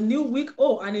 There is a new week.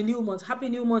 Oh, and a new month. Happy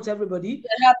new month, everybody.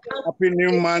 Happy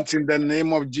new month in the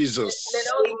name of Jesus. Let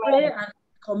us pray and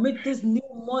commit this new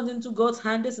month into God's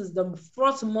hand. This is the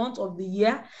first month of the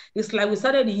year. It's like we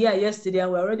started the year yesterday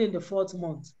and we're already in the fourth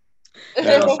month.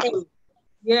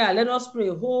 Let us pray.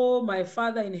 Oh, my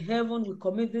Father in heaven, we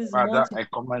commit this month. Father, I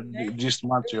commit this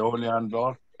month to your holy hand,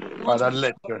 Lord.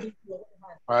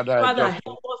 Father,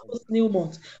 help us this new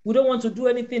month. We don't want to do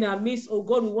anything amiss. Oh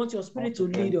God, we want your spirit to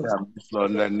lead us.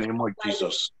 Lord, in the name of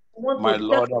Jesus. My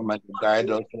Lord, and my guide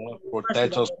us, Lord.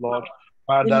 Protect us, Lord.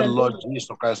 Father, Lord Jesus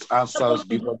Christ, answer us,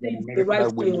 give us the miracle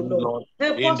that we need, Lord.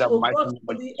 In the mighty name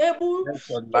of Jesus. Let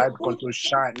your light come to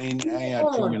shine in and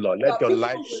through me, Lord. Let your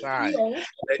light shine.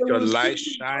 Let your light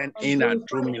shine in and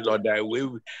through me, Lord. That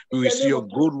we will see your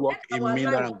good work in me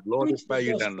and glorify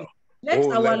you, then, Lord. Let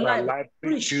our life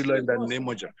preach you, Lord,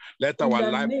 in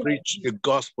the name of Jesus.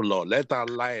 Let our life preach the gospel, Lord. Let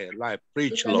our life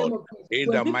preach, Lord,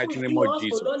 in the mighty name of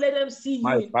Jesus. Let them see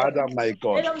you. My Father, my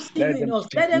God.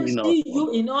 Let them see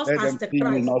you in us as the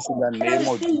Christ. Let them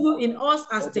see you in us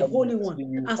as the Holy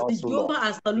One, as the Jehovah,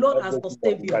 as the Lord, as the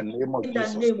Savior. In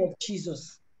the name of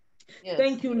Jesus.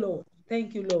 Thank you, Lord.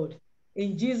 Thank you, Lord.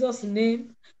 In Jesus'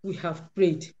 name, we have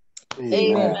prayed.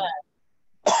 Amen.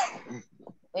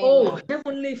 Oh,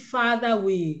 Heavenly Father,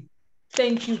 we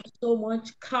thank you so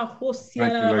much.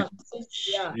 Thank you, Lord.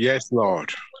 Yes,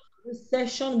 Lord. This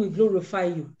session, we glorify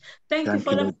you. Thank you,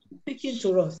 Father, for speaking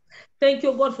to us. Thank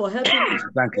you, God, for helping us.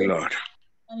 Thank you, Lord.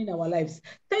 In our lives.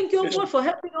 Thank you, God, for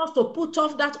helping us to put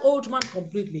off that old man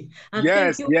completely. And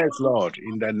yes, thank you, yes, Lord,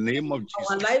 in the name of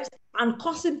Jesus. Our lives and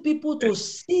causing people to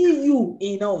see you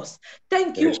in us.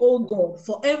 Thank you, oh God,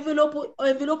 for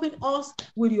enveloping us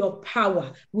with your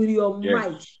power, with your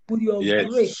might, with your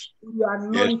grace, with your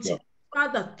anointing.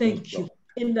 Father, thank you.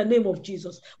 In the name of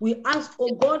Jesus, we ask,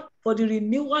 oh God, for the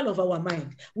renewal of our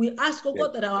mind. We ask, oh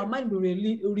God, that our mind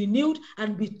be renewed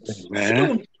and be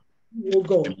tuned, oh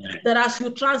God, that as you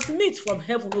transmit from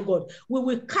heaven, oh God, we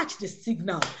will catch the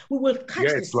signal. We will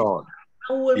catch the signal. Lord.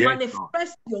 And we will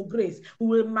manifest your grace. We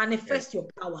will manifest your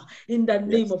power in the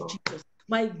name of Jesus.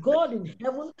 My God in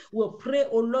heaven, will pray,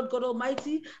 oh Lord God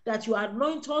Almighty, that you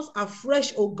anoint us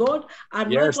afresh, oh God.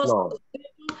 Anoint us for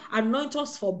favor, anoint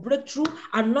us for breakthrough,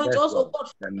 anoint us, oh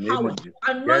God, for power.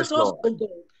 Anoint us, oh God,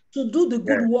 to do the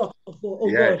good work of God,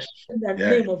 God, in the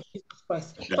name of Jesus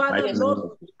Christ. Father,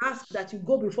 Lord, we ask that you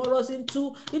go before us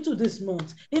into this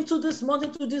month, into this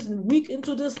week,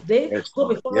 into this day. Go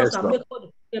before us and make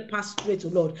all the pass straight,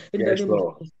 Lord, in the name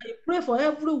of Jesus. I pray for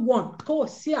everyone,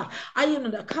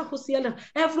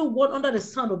 everyone under the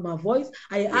sound of my voice.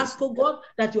 I ask, oh God,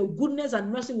 that your goodness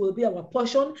and mercy will be our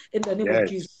portion in the name of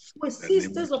Jesus. We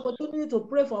seize this opportunity to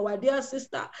pray for our dear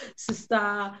sister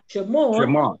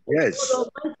Shemon. Yes. God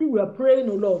Almighty, we are praying,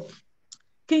 oh Lord,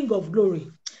 King of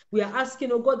glory. We are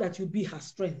asking, oh God, that you be her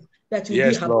strength, that you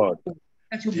be her Lord.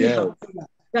 That you be her pillar.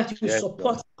 that you will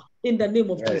support her in the name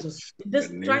of Jesus. In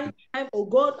this trying time, oh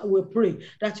God, we pray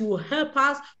that you will help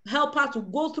us to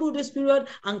go through this period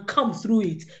and come through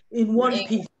it in one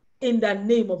piece. In the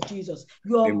name of Jesus,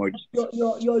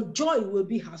 your joy will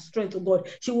be her strength, oh God.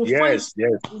 She will find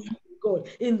God,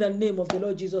 in the name of the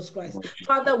Lord Jesus Christ.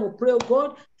 Father, we pray, oh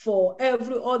God, for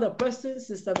every other person,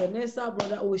 Sister Vanessa,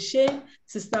 Brother O'Shane,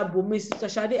 Sister Bumi, Sister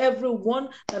Shadi, everyone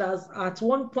that has at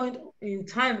one point in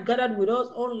time gathered with us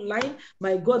online,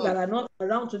 my God, that are not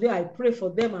around today. I pray for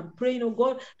them. I'm praying, oh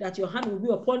God, that your hand will be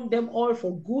upon them all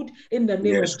for good in the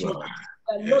name of Jesus.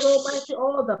 Lord Almighty,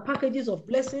 all the packages of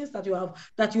blessings that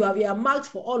you have earmarked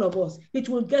for all of us, it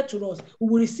will get to us. We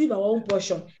will receive our own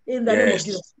portion in the name of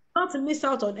Jesus. Not to miss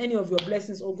out on any of your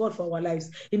blessings, oh God, for our lives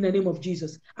in the name of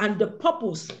Jesus. And the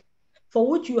purpose for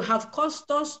which you have caused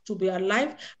us to be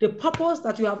alive, the purpose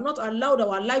that you have not allowed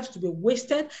our lives to be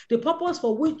wasted, the purpose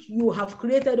for which you have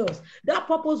created us, that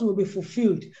purpose will be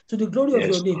fulfilled to the glory of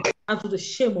your name and to the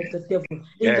shame of the devil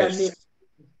in the name.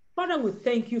 Father, we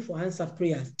thank you for answered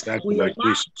prayers. We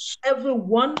immerse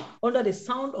everyone under the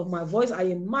sound of my voice. I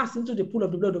immerse into the pool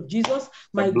of the blood of Jesus.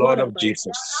 My God and my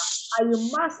Father, I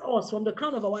immerse us from the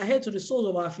crown of our head to the soles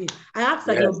of our feet. I ask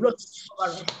that your blood will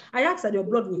cover us. I ask that your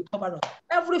blood will cover us.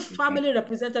 Every family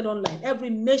represented online, every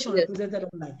nation represented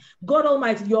online. God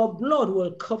Almighty, your blood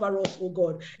will cover us, oh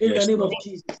God, in the name of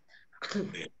Jesus.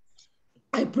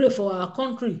 I pray for our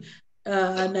country.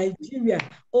 Nigeria,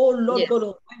 oh Lord God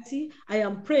Almighty, I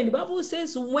am praying. The Bible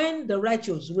says, when the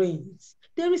righteous reigns,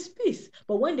 there is peace,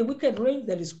 but when the wicked reign,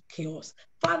 there is chaos.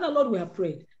 Father, Lord, we are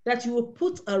praying that you will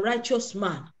put a righteous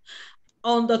man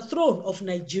on the throne of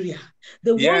Nigeria,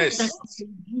 the one that you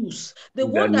use, the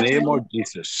one that name of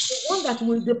Jesus, the one that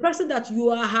will, the person that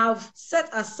you have set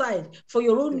aside for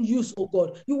your own use, oh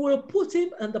God, you will put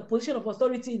him in the position of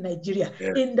authority in Nigeria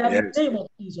in the name of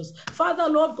Jesus. Father,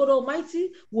 Lord God Almighty,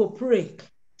 will pray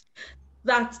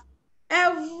that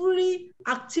every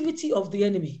activity of the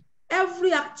enemy,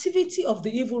 every activity of the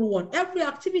evil one, every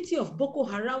activity of Boko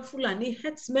Haram, Fulani,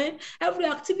 headsmen, every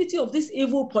activity of these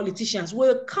evil politicians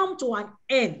will come to an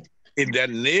end. In the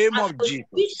name of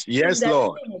Jesus. Yes,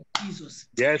 Lord. In the name of Jesus.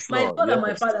 Yes, my Lord. God and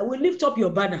my Father, we lift up your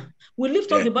banner. We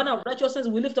lift up the banner of righteousness.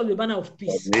 We lift up the banner of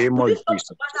peace. We lift up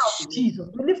the banner of Jesus.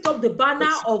 We lift up the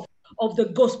banner of the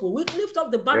gospel. We lift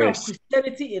up the banner of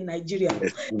Christianity in Nigeria.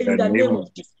 In the name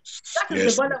of Jesus. That is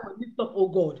the banner we lift up, oh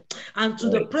God. And to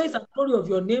the praise and glory of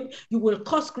your name, you will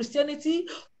cause Christianity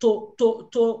to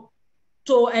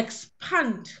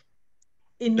expand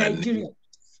in Nigeria.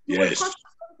 You will cause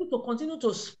Christianity to continue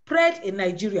to spread in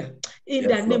Nigeria. In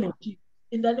the name of Jesus.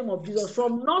 In the name of Jesus.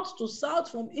 From north to south,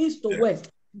 from east to west.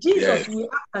 Jesus, we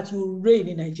ask that you reign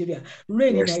in Nigeria.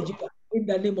 Reign in Nigeria. In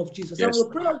the name of Jesus. And we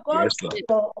pray, oh God,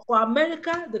 for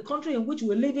America, the country in which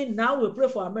we live in now. We pray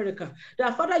for America.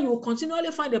 That, Father, you will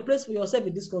continually find a place for yourself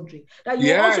in this country. That you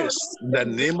will also in the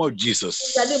name of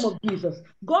Jesus. In the name of Jesus.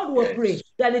 God will pray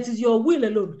that it is your will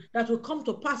alone that will come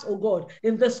to pass, oh God,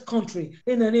 in this country.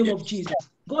 In the name of Jesus.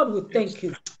 God, we thank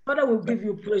you. Father, we'll give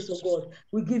you praise, oh God.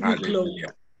 We give you glory.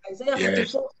 Isaiah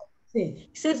 54. He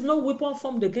says, no weapon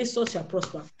formed against us shall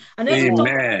prosper. And every time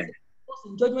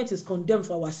in judgment is condemned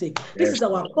for our sake. This is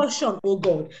our portion, oh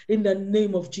God, in the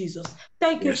name of Jesus.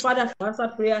 Thank you, Father, for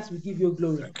answered prayers. We give you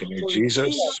glory. For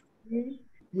Jesus,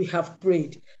 we have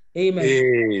prayed. Amen.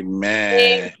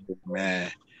 Amen.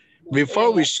 Amen.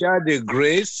 Before we share the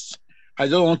grace, I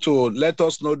just want to let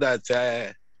us know that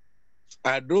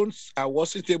I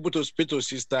wasn't able to speak to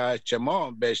Sister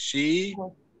Chemon, but she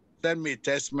sent me a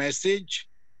text message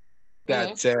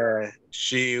that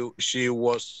she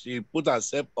put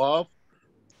herself off,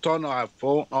 turned her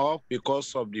phone off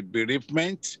because of the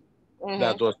bereavement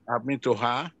that was happening to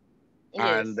her,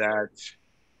 and that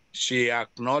she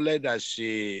acknowledged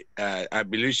that I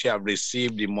believe she have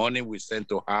received the money we sent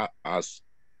to her as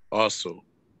also.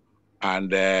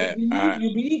 And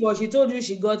you believe, or she told you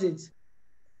she got it?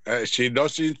 She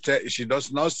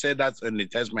does not say that in the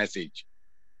text message,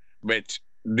 but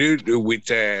with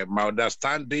my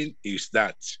understanding is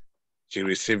that she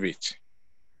received it.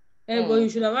 But you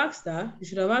should have asked her. You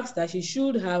should have asked her. She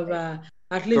should have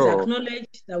at least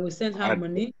acknowledged that we sent her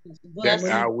money.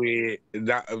 I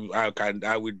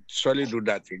will surely do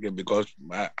that again because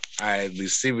I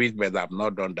received it, but I've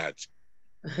not done that.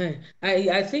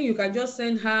 I think you can just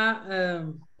send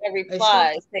her a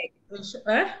reply.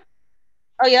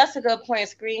 Oh, yeah, that's a good point.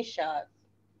 Screenshot.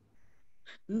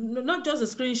 Not just a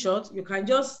screenshot. You can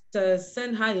just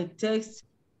send her a text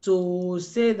to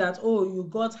say that, oh, you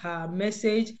got her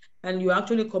message and you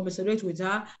actually commiserate with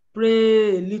her,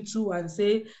 pray a little and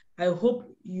say, I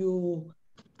hope you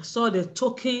saw the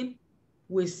token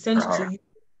we sent to you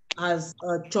as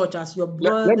a church, as your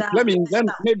Let brother.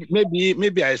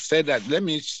 maybe I said that. Let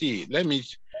me see. Let me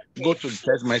go to the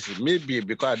text message. Maybe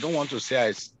because I don't want to say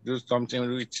I do something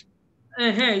rich.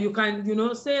 You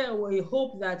can, say, we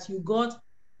hope that you got,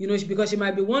 because she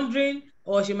might be wondering,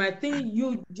 or she might think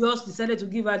you just decided to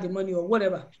give her the money or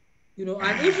whatever,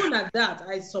 and even at that,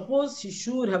 I suppose she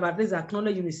should have at least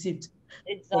acknowledged you received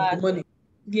of the money.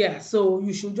 Yeah, so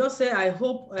you should just say, I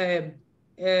hope,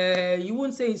 you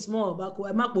wouldn't say it's small, but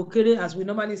as we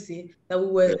normally say, that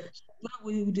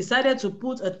we decided to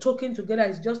put a token together.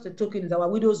 It's just a token, it's our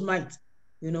widow's mite,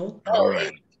 All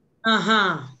right.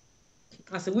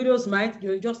 As a widow's mite,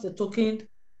 you're just a token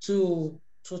to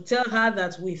tell her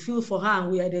that we feel for her and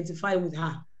we identify with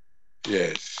her.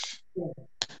 Yes.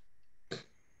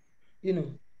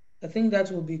 I think that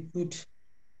will be good.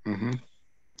 Mm-hmm.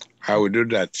 I will do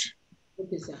that.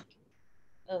 Okay, sir.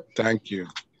 Okay. Thank you.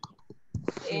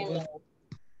 Amen.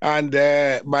 And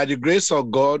by the grace of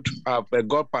God, I've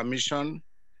got permission.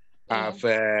 I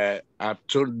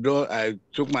took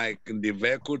the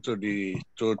vehicle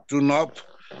to tune up,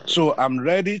 so I'm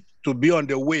ready to be on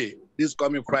the way this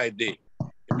coming Friday.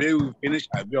 Maybe we finish.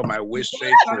 I'll be on my way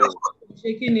straight to.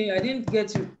 Shaking it. I didn't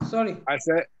get you. Sorry. I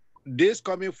said this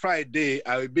coming Friday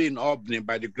I will be in Albany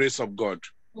by the grace of God.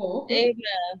 Oh, okay.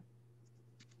 Amen.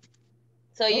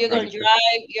 So you're gonna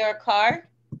drive your car?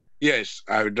 Yes,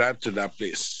 I will drive to that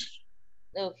place.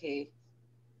 Okay.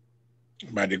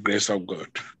 By the grace of God.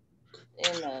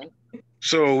 Amen.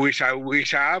 So we shall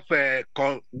have a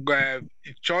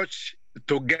church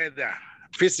together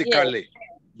physically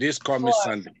this coming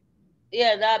Sunday.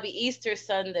 Yeah, that'll be Easter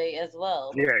Sunday as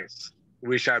well. Yes,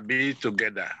 we shall be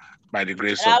together by the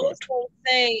grace and of I God. was going to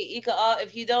say, you could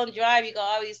if you don't drive, you can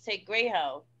always take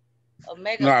Greyhound or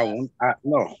Mega. No, I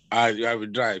won't. I will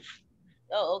drive.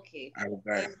 Oh, okay. I will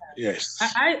drive. Yes.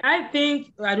 I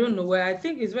think, I don't know where. I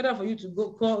think it's better for you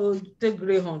to take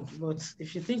Greyhound. But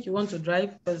if you think you want to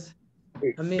drive, because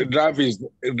drive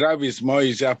is more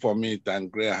easier for me than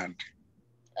Greyhound.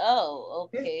 Oh,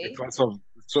 okay. Because of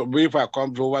so if I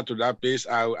come over to that place,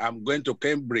 I'm going to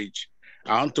Cambridge.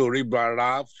 I want to read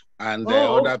Baraf and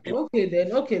other people. Okay then.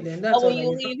 That's when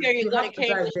you leave here, you're going to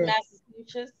Cambridge,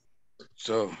 Massachusetts.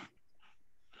 So.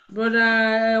 But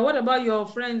what about your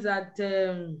friends at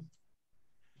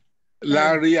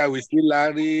Larry? I will see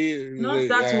Larry. Not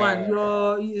that one.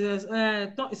 Your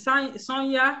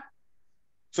Sonia.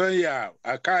 Sonia,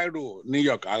 Cairo, New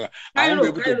York. I won't be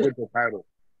able to go to Cairo.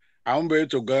 I won't be able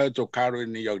to go to Cairo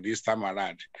in New York this time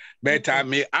around. But I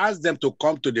may ask them to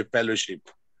come to the fellowship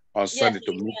on Sunday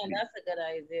to meet me. That's a good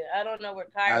idea. I don't know where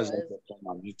Cairo is. Ask them to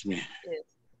come and meet me. Yes.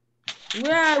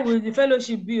 Where will the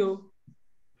fellowship be?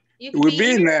 We'll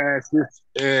be in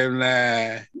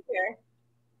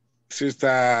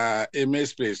Sister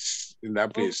Amy's place, in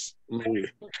that place.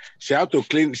 Maybe. She had to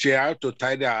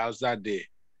tidy her house that day.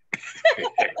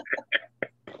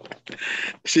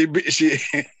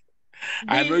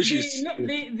 I know she's.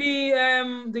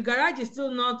 The garage is still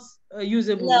not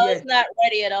usable No, yet. It's not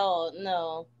ready at all.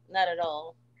 No, not at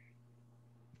all.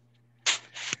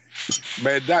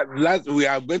 But that we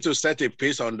are going to set a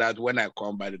pace on that when I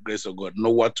come by the grace of God. Know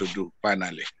what to do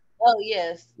finally. Oh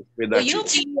yes. Well, you'll be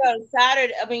here on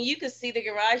Saturday. I mean, you can see the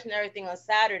garage and everything on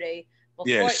Saturday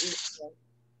before Easter.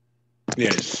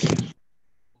 Yes.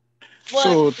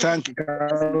 So thank you.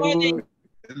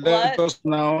 Let us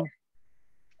now.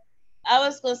 I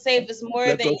was going to say, if it's more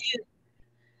than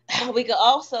you, we could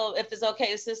also, if it's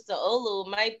okay, Sister Olu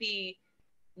might be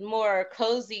more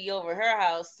cozy over her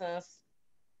house since,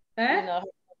 you know,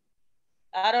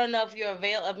 I don't know if you're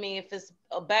available. I mean, if it's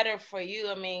better for you,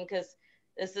 I mean, because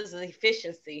this is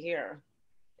efficiency here.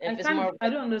 I don't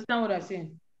understand what I'm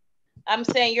saying. I'm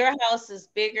saying your house is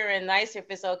bigger and nicer if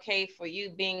it's okay for you,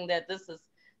 being that this is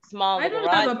small. I don't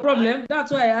have a problem.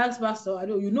 That's why I asked Pastor. I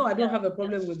don't have a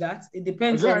problem with that. It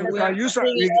depends on where. We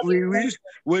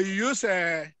use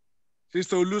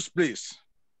Sister Olu's place.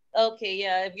 Okay,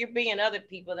 yeah. If you're bringing other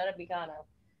people, that'd be kind of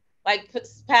like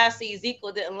Pastor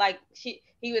Ezekiel didn't like. He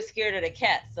was scared of the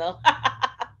cat, so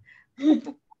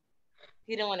he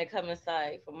didn't want to come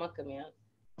inside for mucking out.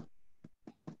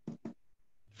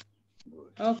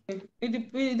 Okay,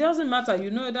 it doesn't matter.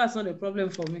 That's not a problem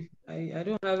for me. I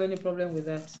don't have any problem with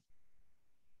that.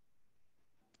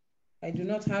 I do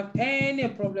not have any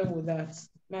problem with that.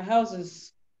 My house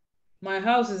is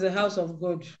a house of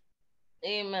God.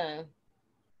 Amen.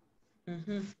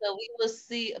 So we will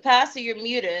see. Pastor, you're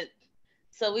muted.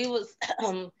 So we will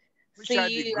see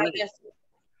you. I guess.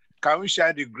 Can we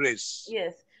share the grace?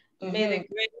 Yes. May the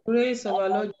grace of our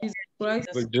Lord Jesus Christ,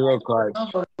 the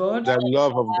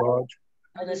love of God,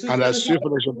 the sweet fellowship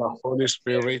of the Holy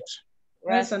Spirit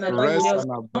Rest and and abide with rest us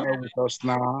and abide with us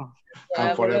now and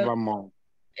and forever. forever. forevermore.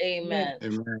 Amen.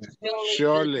 Amen. Surely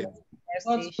Surely, God's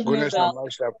mercy shall goodness goodness and and follow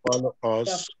mercy shall follow shall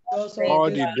us follow us days all all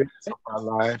of this the our days of our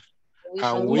life, we and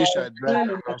shall and we we dwell shall shall dwell dwell in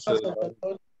in the the house of house the of the Lord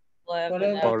Lord forever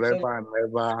and forever ever. and ever. forever and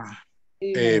ever.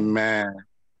 Amen. Amen.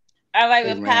 All right,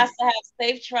 well, Amen. Pastor, have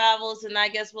safe travels, and I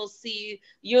guess we'll see you.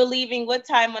 You're leaving what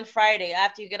time on Friday?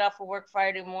 After you get off of work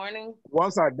Friday morning?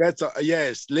 Once I get to,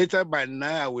 yes, later by 9,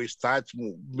 I will start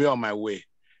be on my way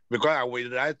because I will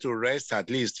like to rest at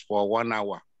least for 1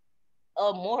 hour.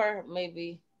 Oh, more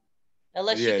maybe,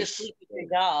 unless you can Yes. sleep at your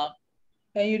job.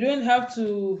 And you don't have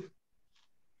to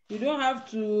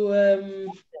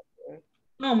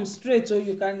come straight, so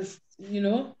you can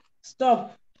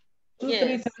stop 2-3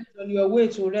 Yes, times on your way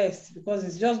to rest, because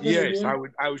it's just going to Yes,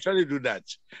 ruin. I will surely do that.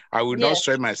 I will not yes,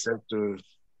 stress myself to.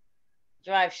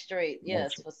 drive straight.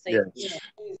 Yes, for Yes.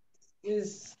 safety.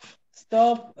 Please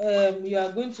stop. You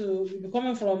are going to be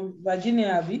coming from Virginia,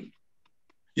 Abby.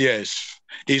 Yes.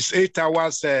 It's 8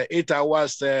 hours, 8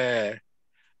 hours, let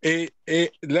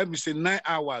me say 9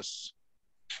 hours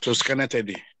to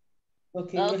Schenectady.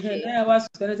 Okay, Okay. 9 hours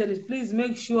connected. Please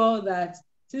make sure that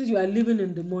since you are leaving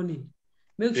in the morning,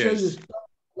 make sure you Yes. stop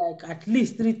like at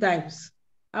least 3 times.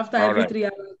 After All every right. 3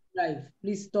 hours drive,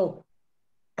 please stop.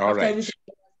 All After every right. 3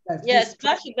 hours drive, Yeah, please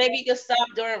stop. especially maybe you can stop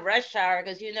during rush hour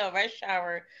because rush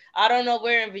hour. I don't know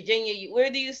where in Virginia. Where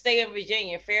do you stay in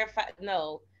Virginia? Fairfax?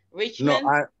 No, No, Richmond.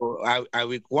 I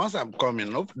will, once I'm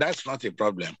coming, no, that's not a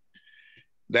problem.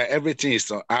 That everything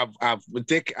is, I've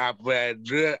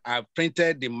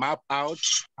printed the map out.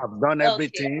 I've done Okay,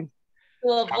 everything.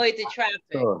 to avoid the traffic.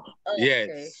 So, Okay.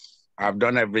 yes, I've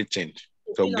done everything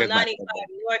to get my 95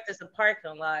 North is a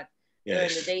parking lot during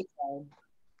the yes. daytime.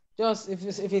 Just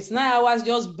if it's 9 hours,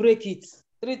 just break it.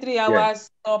 3 hours,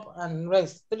 stop and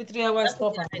rest. 3 hours, That's a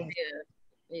stop good and rest.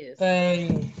 idea.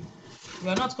 Yes. We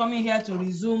are not coming here to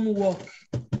resume work.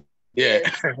 Yeah.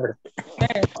 Yes.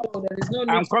 So there is no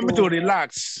I'm need coming to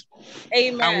relax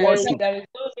and Amen. worship. there is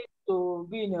no need to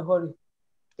be in a hurry.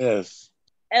 Yes.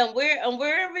 And where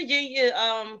in Virginia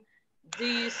do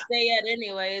you stay at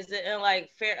anyway? Is it in like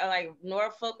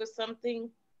Norfolk or something?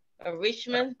 Or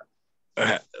Richmond?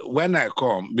 When I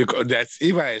come, because that's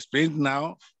if I explain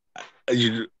now,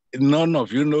 none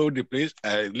of you know the place.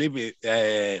 I live in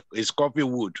it's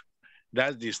Copywood.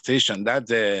 That's the station. That's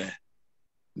the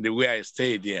way I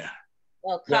stay there.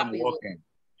 Oh, Where I'm Copywood. working.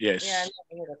 Yes. Yeah, I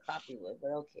never heard of Copywood,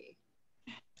 but okay.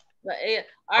 But yeah,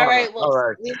 all right. Well, All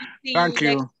right. we will see Thank you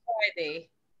you. next Friday.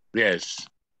 Yes.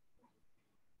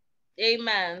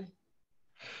 Amen.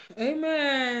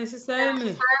 Amen, Sister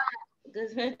Amy.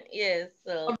 Yes.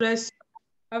 So God bless you.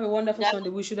 Have a wonderful that, Sunday.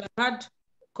 We should have had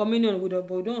communion with us,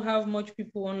 but we don't have much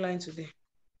people online today.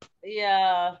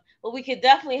 yeah. Well, we could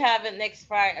definitely have it next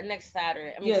Friday, next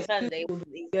Saturday. Yes, Sunday. we'll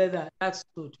be together. That's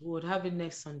good. We would have it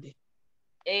next Sunday.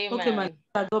 Amen. Okay, my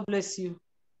God bless you.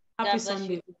 Happy God bless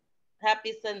Sunday. you.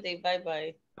 Happy Sunday. Bye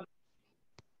bye.